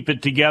you keep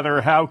it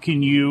together? How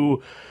can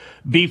you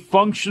be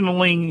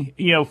functioning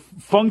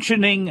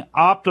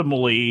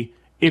optimally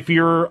if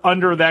you're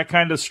under that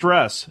kind of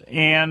stress?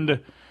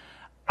 And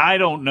I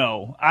don't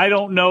know. I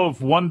don't know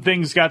if one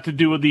thing's got to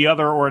do with the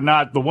other or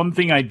not. The one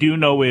thing I do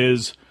know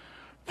is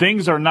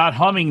things are not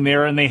humming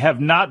there, and they have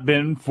not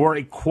been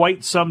for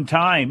quite some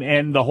time.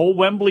 And the whole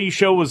Wembley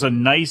show was a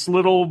nice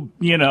little,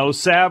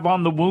 salve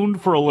on the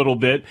wound for a little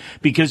bit,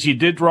 because you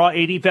did draw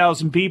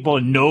 80,000 people,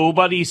 and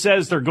nobody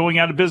says they're going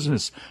out of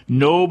business.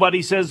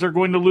 Nobody says they're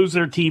going to lose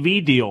their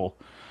TV deal.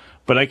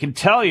 But I can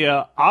tell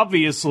you,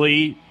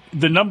 obviously,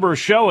 the numbers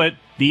show it.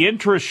 The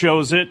interest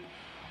shows it.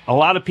 A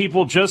lot of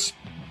people just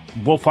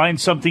will find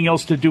something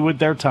else to do with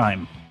their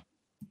time.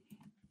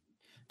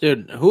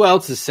 Dude, who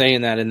else is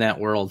saying that in that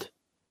world?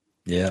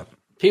 Yeah.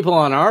 People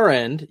on our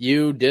end,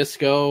 you,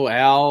 Disco,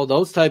 Al,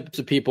 those types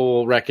of people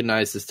will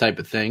recognize this type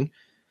of thing.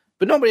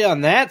 But nobody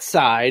on that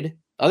side,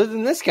 other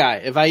than this guy,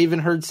 if I even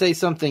heard say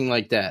something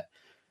like that.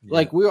 Yeah.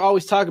 Like, we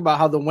always talk about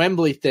how the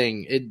Wembley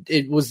thing,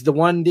 it was the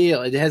one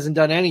deal. It hasn't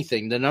done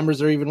anything. The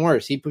numbers are even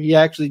worse. He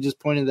actually just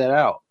pointed that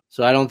out.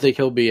 So I don't think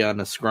he'll be on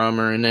a scrum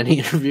or in any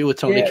interview with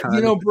Tony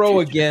Khan. Bro,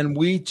 again,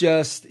 we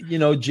just,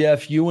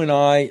 Jeff, you and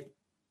I,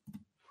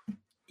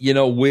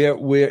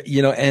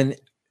 we're and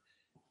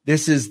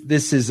this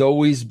has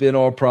always been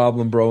our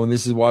problem, bro. And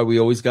this is why we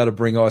always got to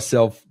bring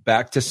ourselves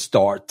back to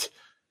start.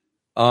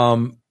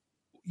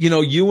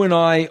 You and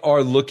I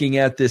are looking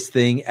at this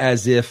thing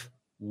as if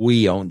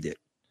we owned it.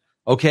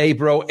 Okay,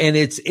 bro. And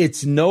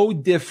it's no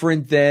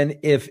different than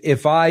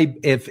if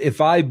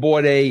I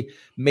bought a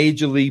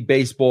Major League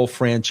Baseball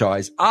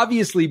franchise.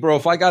 Obviously, bro,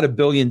 if I got $1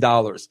 billion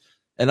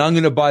and I'm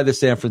going to buy the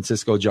San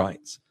Francisco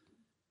Giants,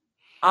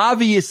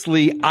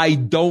 obviously I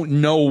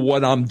don't know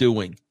what I'm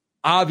doing.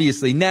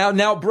 Obviously.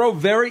 Now, bro,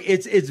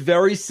 it's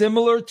very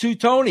similar to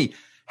Tony.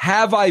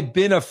 Have I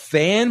been a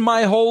fan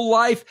my whole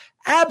life?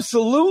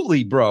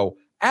 Absolutely, bro.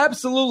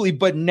 Absolutely.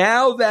 But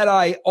now that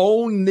I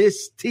own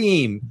this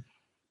team,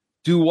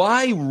 do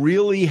I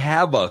really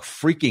have a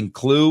freaking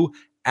clue?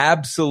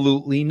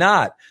 Absolutely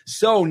not.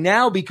 So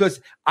now,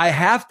 because I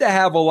have to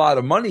have a lot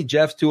of money,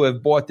 Jeff, to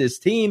have bought this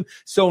team.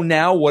 So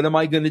now what am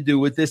I going to do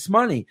with this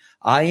money?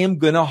 I am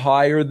going to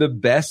hire the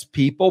best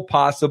people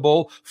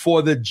possible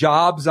for the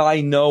jobs I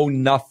know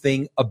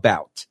nothing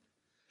about.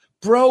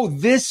 Bro,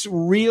 this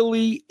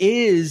really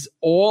is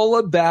all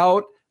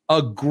about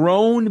a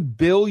grown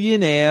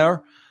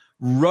billionaire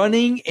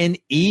running an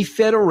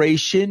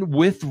e-federation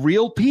with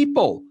real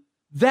people.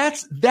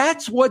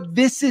 That's what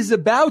this is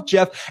about,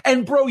 Jeff.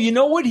 And bro, you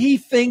know what he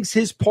thinks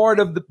his part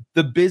of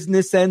the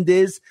business end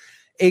is?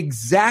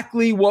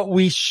 Exactly what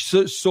we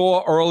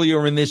saw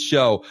earlier in this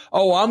show.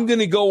 Oh, I'm going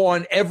to go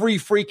on every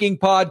freaking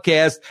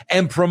podcast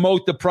and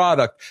promote the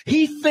product.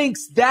 He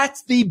thinks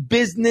that's the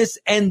business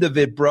end of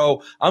it,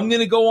 bro. I'm going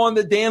to go on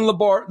the Dan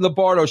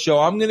Lombardo show.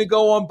 I'm going to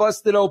go on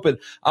Busted Open.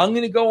 I'm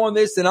going to go on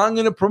this and I'm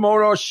going to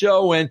promote our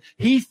show. And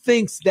he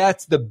thinks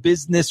that's the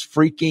business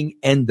freaking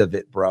end of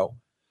it, bro.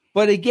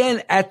 But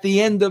again, at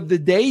the end of the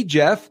day,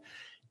 Jeff,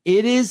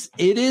 it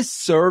is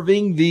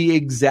serving the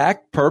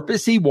exact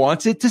purpose he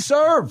wants it to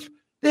serve.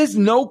 There's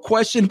no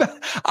question about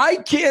it. I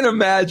can't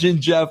imagine,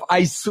 Jeff.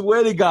 I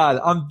swear to God,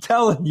 I'm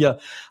telling you,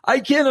 I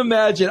can't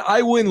imagine.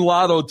 I win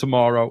lotto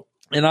tomorrow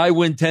and I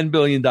win $10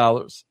 billion.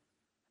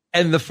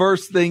 And the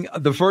first thing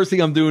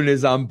I'm doing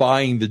is I'm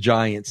buying the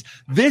Giants.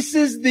 This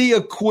is the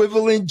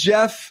equivalent,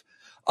 Jeff,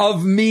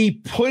 of me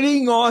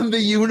putting on the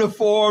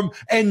uniform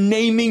and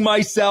naming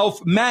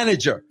myself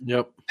manager.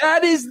 Yep.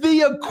 That is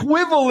the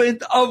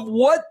equivalent of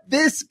what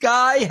this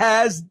guy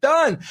has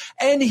done.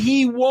 And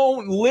he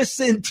won't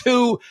listen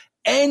to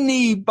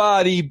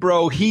anybody,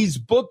 bro. He's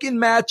booking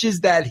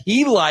matches that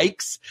he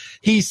likes.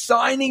 He's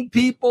signing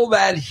people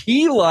that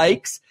he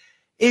likes.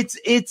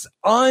 It's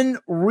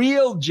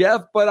unreal,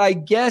 Jeff. But I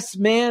guess,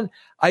 man,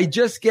 I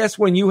just guess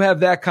when you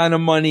have that kind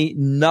of money,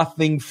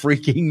 nothing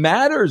freaking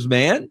matters,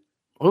 man.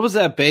 What was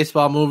that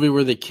baseball movie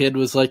where the kid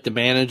was like the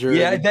manager?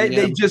 Yeah, they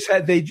just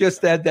had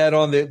that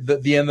on the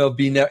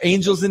MLB now.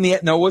 Angels in the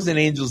it wasn't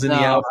Angels in the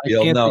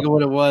outfield. I can't think of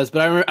what it was,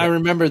 but I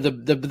remember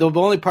the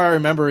only part I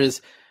remember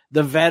is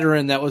the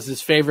veteran that was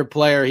his favorite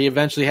player. He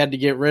eventually had to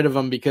get rid of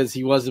him because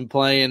he wasn't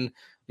playing.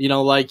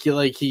 like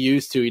he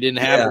used to. He didn't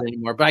have it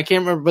anymore. But I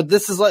can't remember.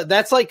 But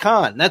that's like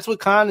Khan. That's what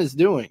Khan is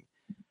doing.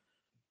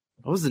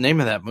 What was the name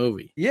of that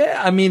movie?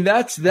 Yeah, I mean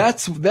that's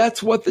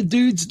what the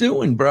dude's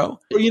doing, bro.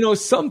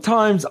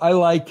 Sometimes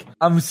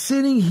I'm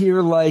sitting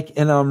here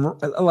and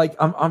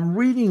I'm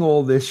reading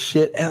all this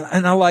shit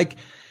and I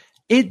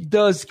it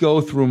does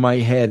go through my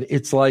head.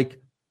 It's like,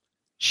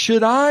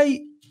 should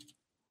I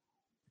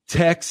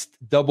text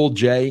Double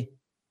J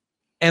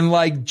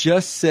and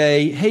just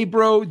say, hey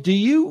bro, do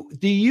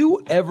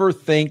you ever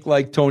think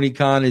Tony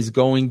Khan is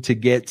going to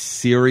get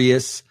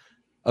serious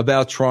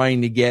about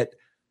trying to get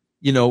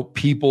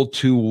people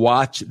to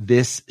watch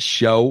this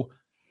show?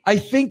 I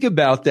think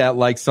about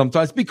that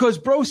sometimes because,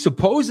 bro,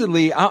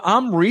 supposedly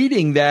I'm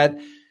reading that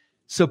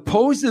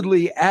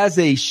supposedly as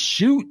a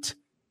shoot,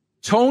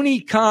 Tony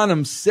Khan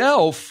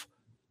himself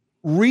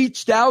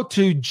reached out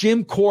to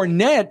Jim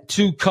Cornette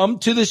to come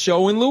to the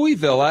show in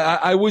Louisville.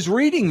 I was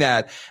reading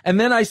that. And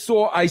then I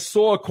saw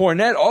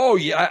Cornette. Oh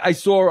yeah. I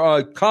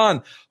saw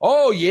Khan.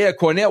 Oh yeah.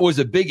 Cornette was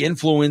a big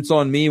influence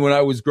on me when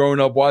I was growing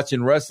up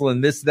watching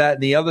wrestling, this, that,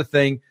 and the other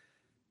thing.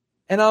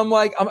 And I'm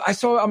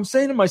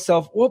saying to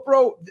myself, well,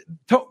 bro,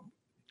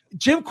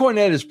 Jim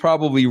Cornette has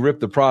probably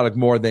ripped the product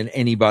more than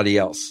anybody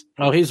else.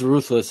 Oh, he's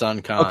ruthless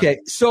on Khan. Okay.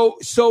 So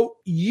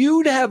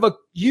you'd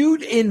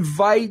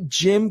invite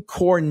Jim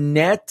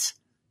Cornette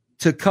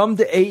to come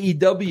to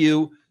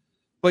AEW,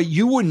 but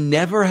you would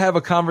never have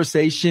a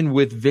conversation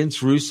with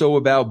Vince Russo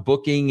about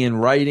booking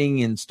and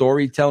writing and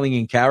storytelling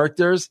and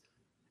characters.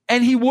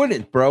 And he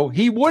wouldn't, bro.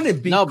 He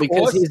wouldn't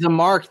because he's a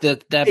mark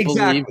that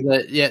believes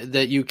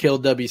that you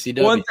killed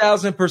WCW.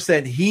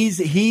 1000%.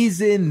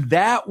 He's in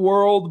that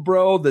world,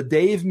 bro, the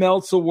Dave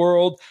Meltzer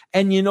world.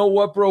 And you know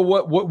what, bro?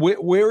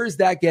 Where is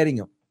that getting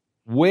him?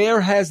 Where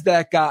has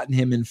that gotten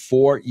him in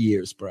 4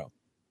 years, bro?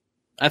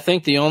 I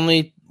think the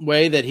only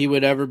way that he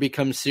would ever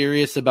become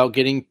serious about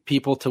getting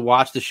people to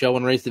watch the show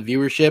and raise the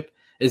viewership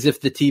is if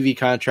the TV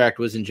contract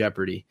was in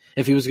jeopardy.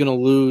 If he was going to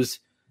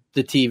lose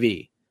the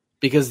TV.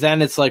 Because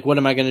then it's like, what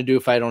am I going to do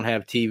if I don't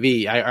have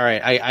TV?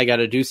 I got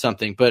to do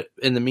something. But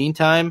in the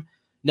meantime,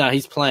 no,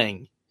 he's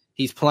playing.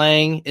 He's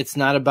playing. It's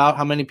not about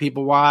how many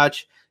people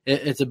watch.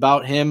 It's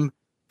about him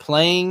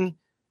playing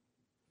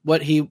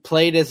what he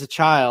played as a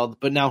child,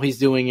 but now he's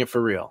doing it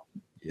for real.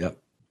 Yep.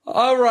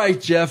 All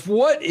right, Jeff,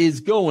 what is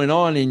going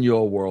on in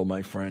your world,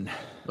 my friend?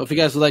 Well, if you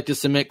guys would like to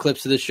submit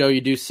clips to the show, you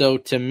do so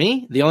to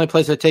me. The only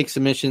place I take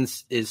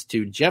submissions is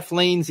to Jeff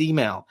Lane's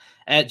email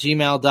at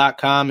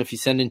gmail.com. If you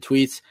send in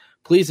tweets,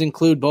 please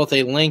include both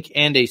a link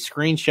and a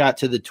screenshot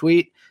to the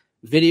tweet,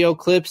 video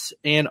clips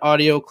and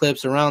audio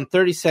clips around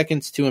 30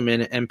 seconds to a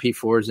minute,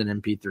 MP4s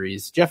and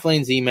MP3s. Jeff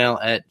Lane's email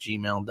at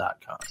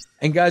gmail.com.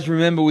 And guys,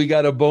 remember, we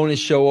got a bonus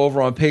show over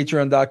on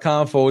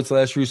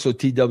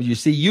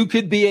patreon.com/RussoTWC. You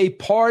could be a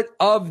part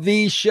of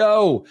the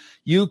show.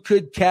 You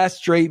could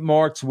castrate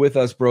marks with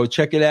us, bro.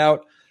 Check it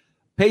out.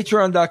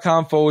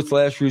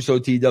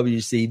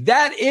 Patreon.com/RussoTWC.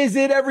 That is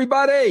it,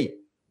 everybody.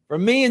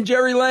 From me and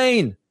Jerry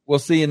Lane. We'll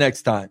see you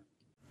next time.